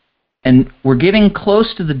Polly, and we're getting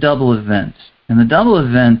close to the double event. And the double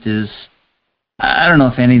event is, I don't know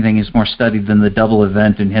if anything is more studied than the double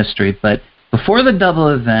event in history, but before the double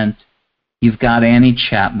event, you've got Annie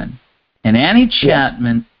Chapman. And Annie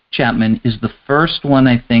Chapman is the first one,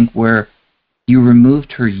 I think, where you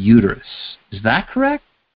removed her uterus. Is that correct?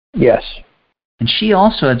 Yes. And she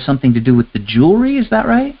also had something to do with the jewelry, is that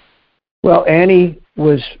right? Well, Annie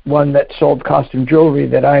was one that sold costume jewelry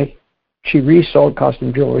she resold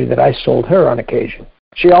costume jewelry that I sold her on occasion.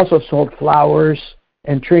 She also sold flowers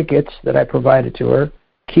and trinkets that I provided to her,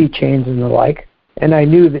 keychains and the like. And I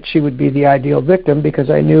knew that she would be the ideal victim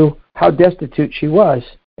because I knew how destitute she was,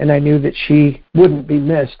 and I knew that she wouldn't be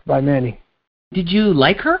missed by many. Did you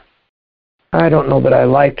like her? I don't know that I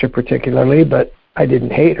liked her particularly, but I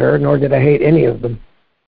didn't hate her, nor did I hate any of them.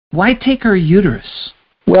 Why take her uterus?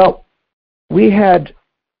 Well, we had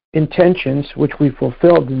intentions, which we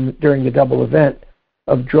fulfilled during the double event,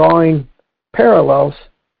 of drawing parallels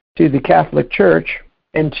to the Catholic Church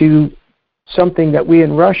and to something that we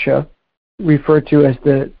in Russia refer to as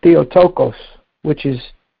the Theotokos, which is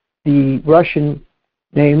the Russian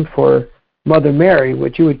name for Mother Mary,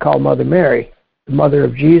 which you would call Mother Mary, the mother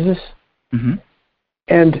of Jesus. Mm-hmm.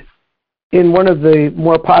 And in one of the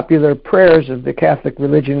more popular prayers of the Catholic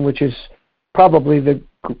religion, which is probably the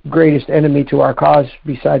greatest enemy to our cause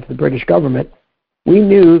besides the British government, we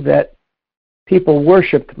knew that people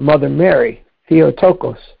worshipped Mother Mary,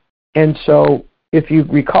 Theotokos. And so if you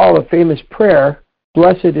recall a famous prayer,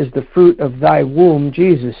 blessed is the fruit of thy womb,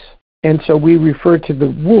 Jesus. And so we referred to the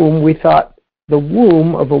womb. We thought the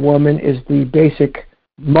womb of a woman is the basic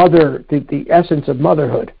mother, the essence of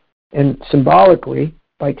motherhood. And symbolically,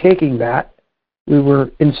 by taking that, we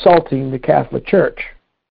were insulting the Catholic Church.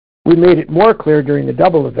 We made it more clear during the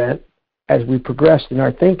double event as we progressed in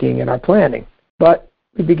our thinking and our planning. But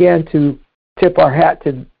we began to tip our hat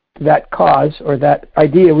to that cause or that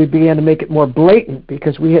idea. We began to make it more blatant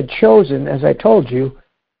because we had chosen, as I told you,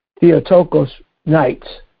 Theotokos nights,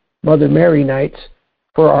 Mother Mary nights,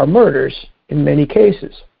 for our murders in many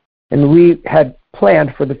cases. And we had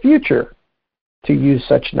planned for the future to use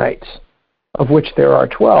such nights, of which there are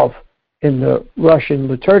 12 in the Russian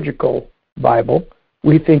liturgical Bible.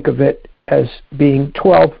 We think of it as being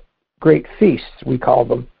 12 great feasts, we call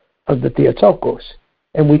them, of the Theotokos.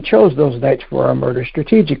 And we chose those nights for our murder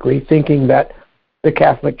strategically, thinking that the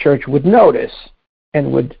Catholic Church would notice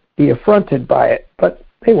and would be affronted by it. But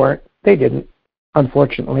they weren't. They didn't,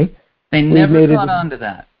 unfortunately. They never caught on to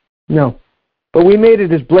that. No. But we made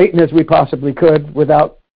it as blatant as we possibly could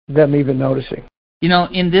without them even noticing. You know,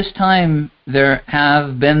 in this time, there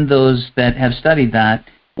have been those that have studied that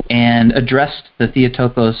and addressed the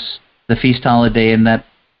Theotokos, the feast holiday, and that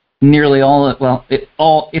nearly all,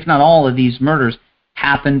 if not all of these murders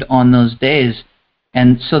happened on those days.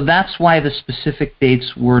 And so that's why the specific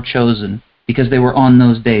dates were chosen, because they were on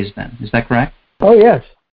those days then. Is that correct? Oh, yes.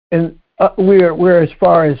 And we're as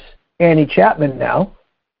far as Annie Chapman now,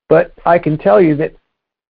 but I can tell you that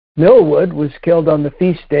Millwood was killed on the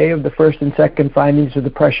feast day of the first and second findings of the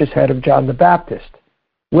precious head of John the Baptist.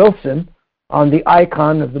 Wilson on the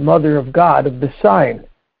icon of the Mother of God of the sign.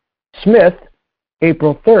 Smith,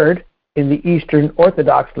 April 3rd, in the Eastern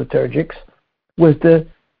Orthodox liturgics, was the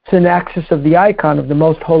synaxis of the icon of the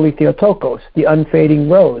most holy Theotokos, the unfading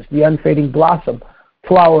rose, the unfading blossom,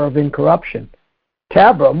 flower of incorruption.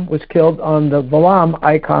 Tabram was killed on the Valam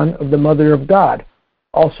icon of the Mother of God,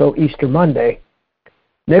 also Easter Monday.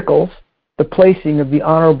 Nichols, the placing of the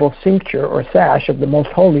honorable cincture or sash of the most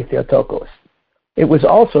holy Theotokos. It was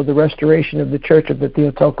also the restoration of the Church of the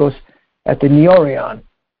Theotokos at the Neorion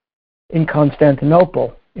in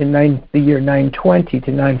Constantinople in the year 920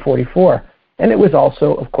 to 944. And it was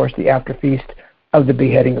also, of course, the afterfeast of the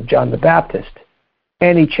beheading of John the Baptist.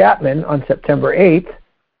 Annie Chapman on September 8th,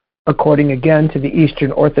 according again to the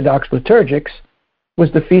Eastern Orthodox liturgics,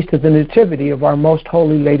 was the feast of the Nativity of our Most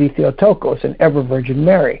Holy Lady Theotokos and Ever Virgin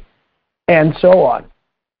Mary, and so on.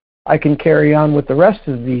 I can carry on with the rest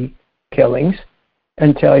of the killings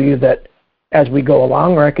and tell you that as we go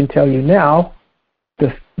along, or I can tell you now,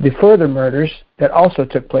 the further murders that also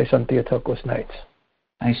took place on Theotokos nights.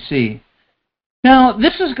 I see. Now,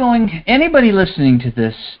 anybody listening to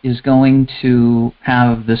this is going to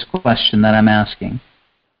have this question that I'm asking.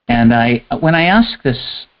 And when I ask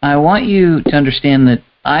this, I want you to understand that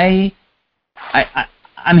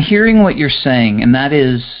I'm hearing what you're saying, and that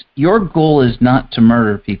is your goal is not to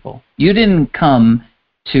murder people. You didn't come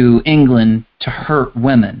to England to hurt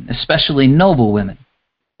women, especially noble women.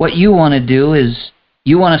 What you want to do is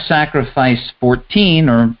you want to sacrifice 14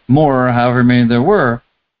 or more, or however many there were,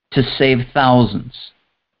 to save thousands.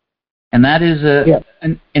 And that is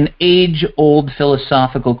an age-old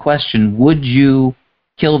philosophical question. Would you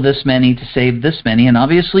kill this many to save this many? And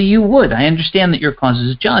obviously you would. I understand that your cause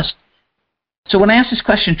is just. So when I ask this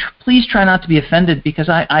question, please try not to be offended, because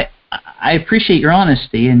I appreciate your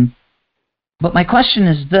honesty. But my question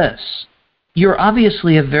is this. You're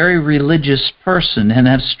obviously a very religious person and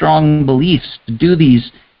have strong beliefs to do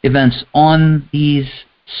these events on these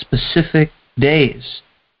specific days,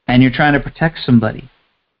 and you're trying to protect somebody.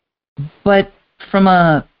 But from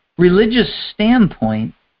a religious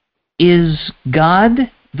standpoint, is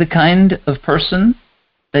God the kind of person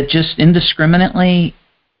that just indiscriminately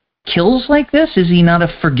kills like this? Is he not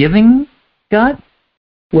a forgiving God?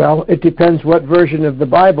 Well, it depends what version of the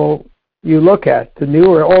Bible you look at, the New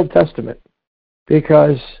or Old Testament,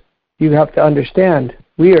 because you have to understand,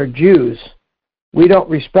 we are Jews. We don't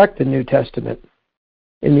respect the New Testament.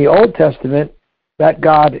 In the Old Testament, that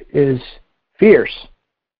God is fierce,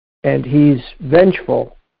 and he's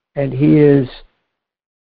vengeful, and he is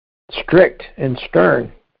strict and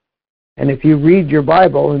stern. And if you read your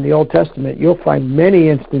Bible in the Old Testament, you'll find many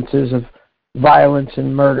instances of violence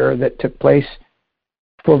and murder that took place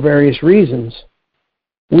for various reasons.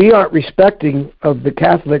 We aren't respecting of the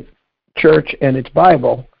Catholic church and its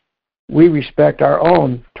Bible. We respect our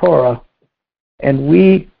own Torah, and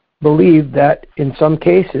we believe that in some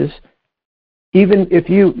cases, even if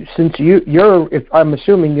if I'm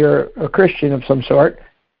assuming you're a Christian of some sort,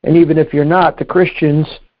 and even if you're not, the Christians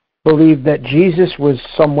believe that Jesus was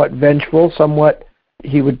somewhat vengeful,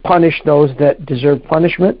 he would punish those that deserve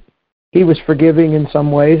punishment. He was forgiving in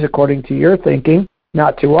some ways, according to your thinking,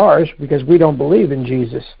 not to ours, because we don't believe in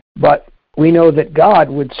Jesus. But we know that God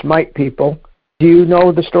would smite people. Do you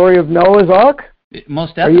know the story of Noah's Ark?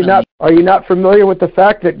 Most definitely. Are you not familiar with the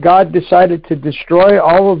fact that God decided to destroy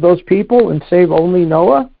all of those people and save only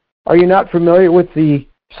Noah? Are you not familiar with the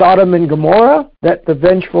Sodom and Gomorrah that the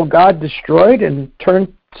vengeful God destroyed and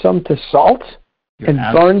turned some to salt and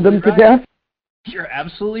burned them to death? You're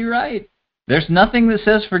absolutely right. There's nothing that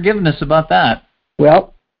says forgiveness about that.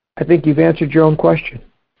 Well, I think you've answered your own question.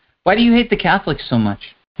 Why do you hate the Catholics so much?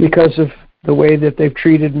 Because of the way that they've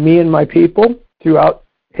treated me and my people throughout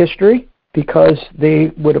history, because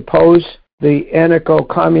they would oppose the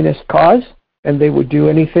anarcho-communist cause, and they would do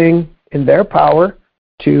anything in their power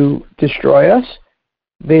to destroy us.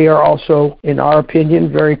 They are also, in our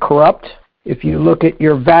opinion, very corrupt. If you look at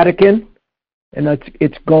your Vatican, and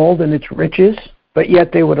its gold and its riches, but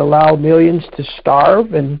yet they would allow millions to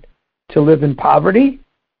starve and to live in poverty,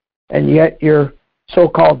 and yet your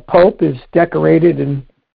so-called Pope is decorated in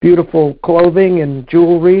beautiful clothing and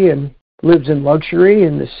jewelry and lives in luxury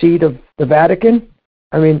in the seat of the Vatican.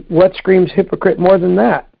 I mean, what screams hypocrite more than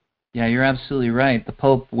that? Yeah, you're absolutely right. The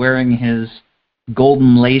Pope wearing his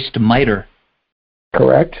golden-laced mitre.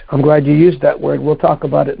 Correct. I'm glad you used that word. We'll talk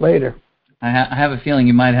about it later. I have a feeling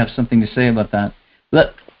you might have something to say about that.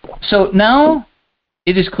 So now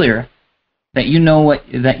it is clear that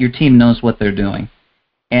that your team knows what they're doing.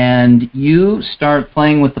 And you start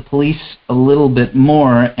playing with the police a little bit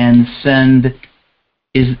more and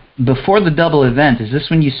before the double event, is this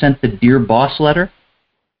when you sent the Dear Boss letter?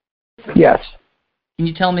 Yes. Can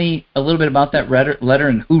you tell me a little bit about that letter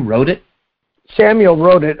and who wrote it? Samuel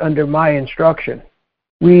wrote it under my instruction.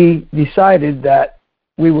 We decided that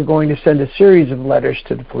we were going to send a series of letters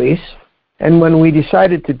to the police. And when we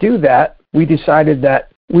decided to do that, we decided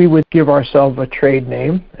that we would give ourselves a trade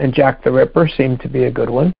name, and Jack the Ripper seemed to be a good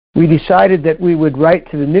one. We decided that we would write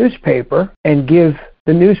to the newspaper and give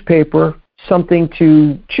the newspaper something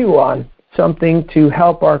to chew on, something to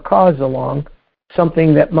help our cause along,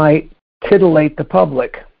 something that might titillate the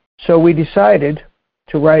public. So we decided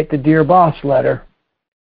to write the Dear Boss letter.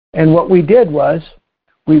 And what we did was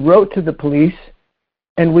we wrote to the police,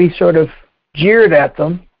 and we sort of jeered at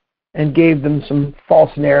them and gave them some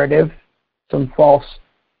false narrative, some false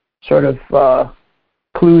sort of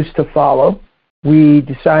clues to follow. We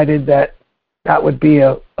decided that that would be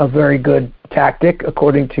a very good tactic,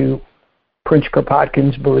 according to Prince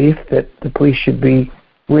Kropotkin's belief that the police should be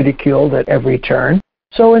ridiculed at every turn.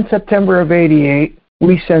 So in September of '88,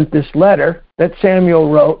 we sent this letter that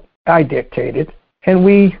Samuel wrote, I dictated, and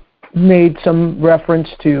we made some reference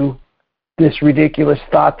to this ridiculous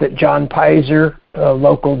thought that John Pizer, a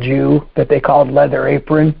local Jew that they called Leather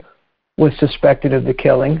Apron, was suspected of the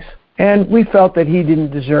killings. And we felt that he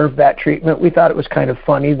didn't deserve that treatment. We thought it was kind of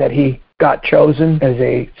funny that he got chosen as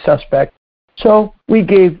a suspect. So we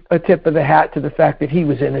gave a tip of the hat to the fact that he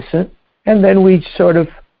was innocent. And then we sort of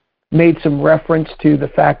made some reference to the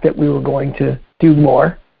fact that we were going to do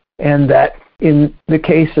more, and that in the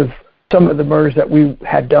case of some of the murders that we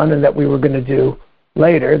had done and that we were going to do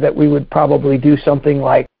later, that we would probably do something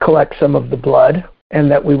like collect some of the blood, and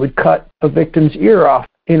that we would cut a victim's ear off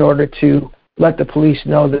in order to let the police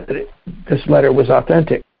know that this letter was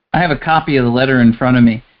authentic. I have a copy of the letter in front of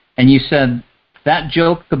me, and you said, that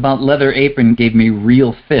joke about Leather Apron gave me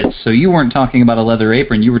real fits. So you weren't talking about a leather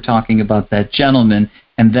apron, you were talking about that gentleman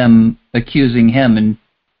and them accusing him and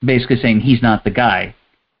basically saying he's not the guy.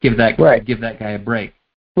 Give that guy a break.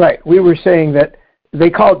 Right. We were saying that they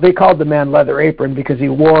called the man Leather Apron because he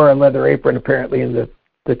wore a leather apron apparently in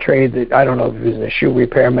the trade that, I don't know if he was a shoe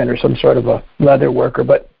repairman or some sort of a leather worker,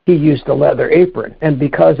 but he used a leather apron. And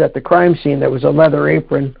because at the crime scene there was a leather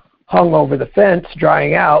apron hung over the fence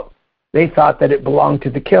drying out, they thought that it belonged to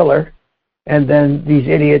the killer. And then these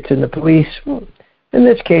idiots in the police, in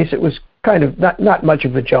this case it was kind of not much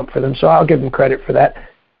of a jump for them, so I'll give them credit for that.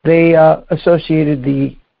 They associated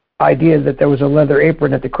the idea that there was a leather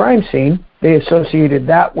apron at the crime scene. They associated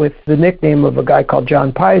that with the nickname of a guy called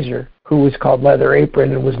John Pizer, who was called Leather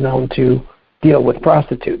Apron and was known to deal with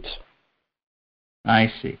prostitutes.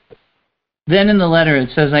 I see. Then in the letter it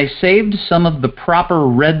says, I saved some of the proper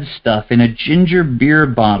red stuff in a ginger beer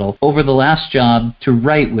bottle over the last job to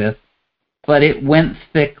write with, but it went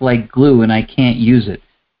thick like glue and I can't use it.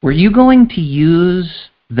 Were you going to use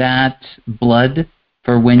that blood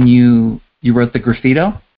for when you wrote the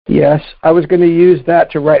graffito? Yes, I was going to use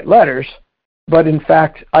that to write letters, but in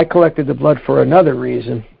fact, I collected the blood for another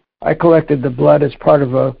reason. I collected the blood as part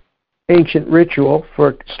of an ancient ritual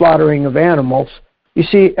for slaughtering of animals. You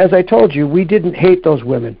see, as I told you, we didn't hate those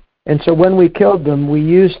women. And so when we killed them, we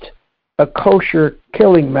used a kosher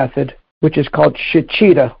killing method, which is called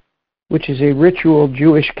shechita, which is a ritual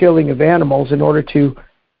Jewish killing of animals in order to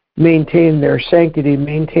maintain their sanctity,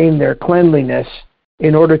 maintain their cleanliness,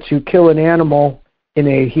 in order to kill an animal in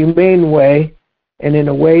a humane way and in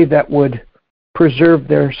a way that would preserve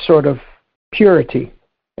their sort of purity.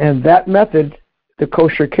 And that method, the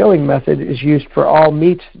kosher killing method, is used for all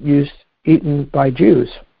meats eaten by Jews.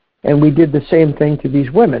 And we did the same thing to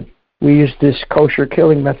these women. We used this kosher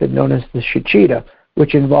killing method known as the shechita,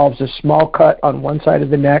 which involves a small cut on one side of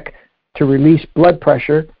the neck to release blood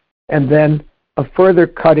pressure, and then a further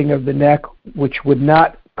cutting of the neck, which would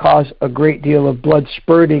not cause a great deal of blood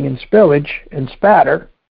spurting and spillage and spatter,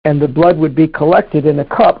 and the blood would be collected in a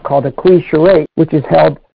cup called a clicherate, which is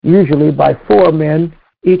held usually by 4 men,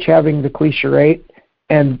 each having the clicherate,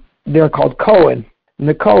 and they're called Cohen. And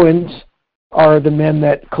the Cohens are the men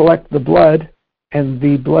that collect the blood, and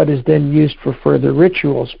the blood is then used for further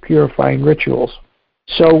rituals, purifying rituals.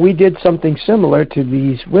 So we did something similar to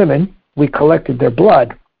these women. We collected their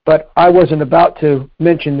blood, but I wasn't about to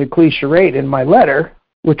mention the clicherate in my letter,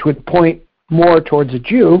 which would point more towards a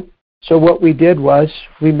Jew. So what we did was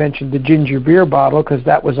we mentioned the ginger beer bottle because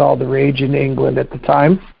that was all the rage in England at the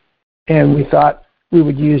time, and we thought we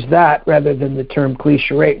would use that rather than the term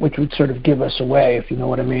clicherate, which would sort of give us away, if you know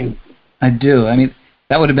what I mean. I do. I mean,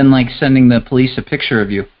 that would have been like sending the police a picture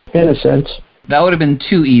of you. In a sense. That would have been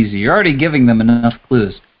too easy. You're already giving them enough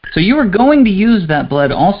clues. So you were going to use that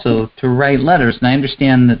blood also to write letters, and I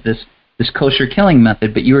understand that this kosher killing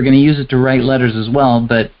method, but you were going to use it to write letters as well,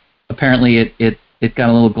 but apparently it got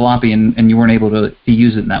a little gloppy and you weren't able to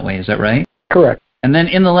use it in that way. Is that right? Correct. And then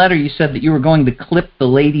in the letter you said that you were going to clip the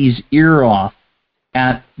lady's ear off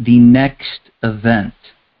at the next event.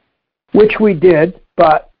 Which we did,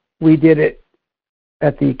 but we did it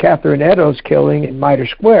at the Catherine Eddowes killing in Mitre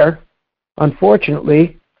Square.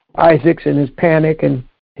 Unfortunately, Isaacs, in his panic and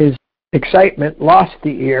his excitement, lost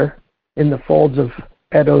the ear in the folds of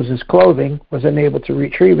Eddowes' clothing, was unable to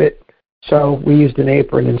retrieve it, so we used an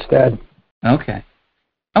apron instead. Okay.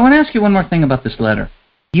 I want to ask you one more thing about this letter.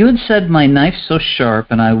 You had said, my knife's so sharp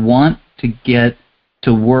and I want to get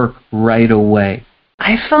to work right away.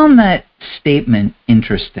 I found that statement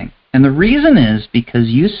interesting. And the reason is because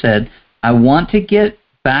you said, I want to get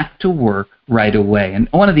back to work right away. And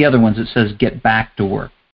one of the other ones, it says, get back to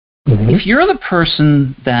work. Mm-hmm. If you're the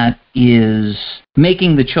person that is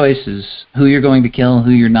making the choices, who you're going to kill,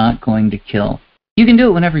 who you're not going to kill, you can do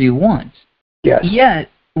it whenever you want. Yes. Yet,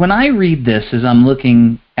 when I read this as I'm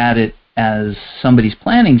looking at it as somebody's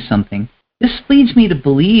planning something, this leads me to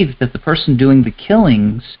believe that the person doing the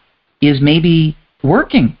killings is maybe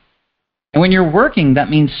working. And when you're working, that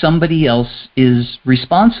means somebody else is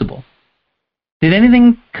responsible. Did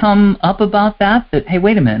anything come up about that? That, hey,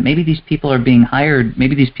 wait a minute, maybe these people are being hired,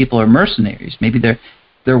 maybe these people are mercenaries, maybe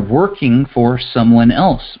they're working for someone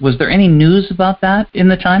else. Was there any news about that in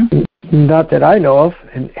the time? Not that I know of,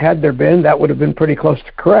 and had there been, that would have been pretty close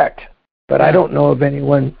to correct. But I don't know of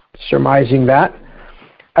anyone surmising that.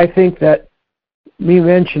 I think that me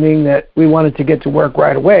mentioning that we wanted to get to work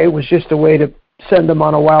right away was just a way to send them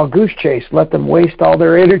on a wild goose chase, let them waste all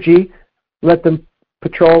their energy, let them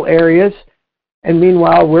patrol areas, and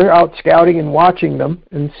meanwhile we're out scouting and watching them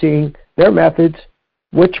and seeing their methods,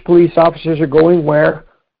 which police officers are going where,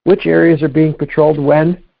 which areas are being patrolled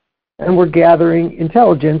when, and we're gathering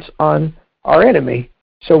intelligence on our enemy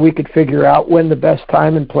so we could figure out when the best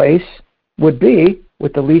time and place would be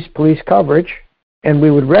with the least police coverage, and we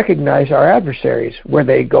would recognize our adversaries. Were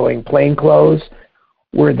they going plainclothes?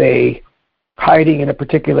 Were they hiding in a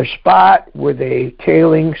particular spot? Were they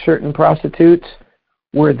tailing certain prostitutes?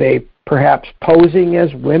 Were they perhaps posing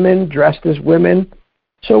as women, dressed as women?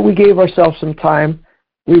 So we gave ourselves some time.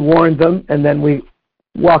 We warned them, and then we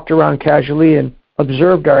walked around casually and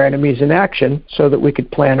observed our enemies in action so that we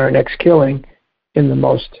could plan our next killing in the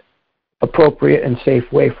most appropriate and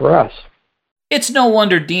safe way for us. It's no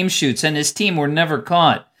wonder Diemschutz and his team were never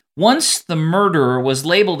caught. Once the murderer was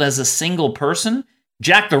labeled as a single person,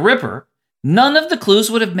 Jack the Ripper, none of the clues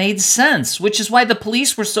would have made sense, which is why the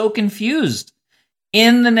police were so confused.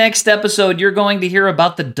 In the next episode, you're going to hear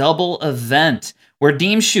about the double event, where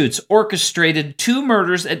Diemschutz orchestrated 2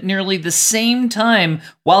 murders at nearly the same time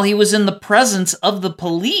while he was in the presence of the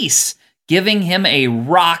police, giving him a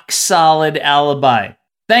rock-solid alibi.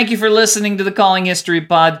 Thank you for listening to the Calling History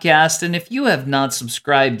podcast, and if you have not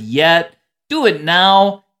subscribed yet, do it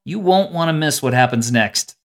now. You won't want to miss what happens next.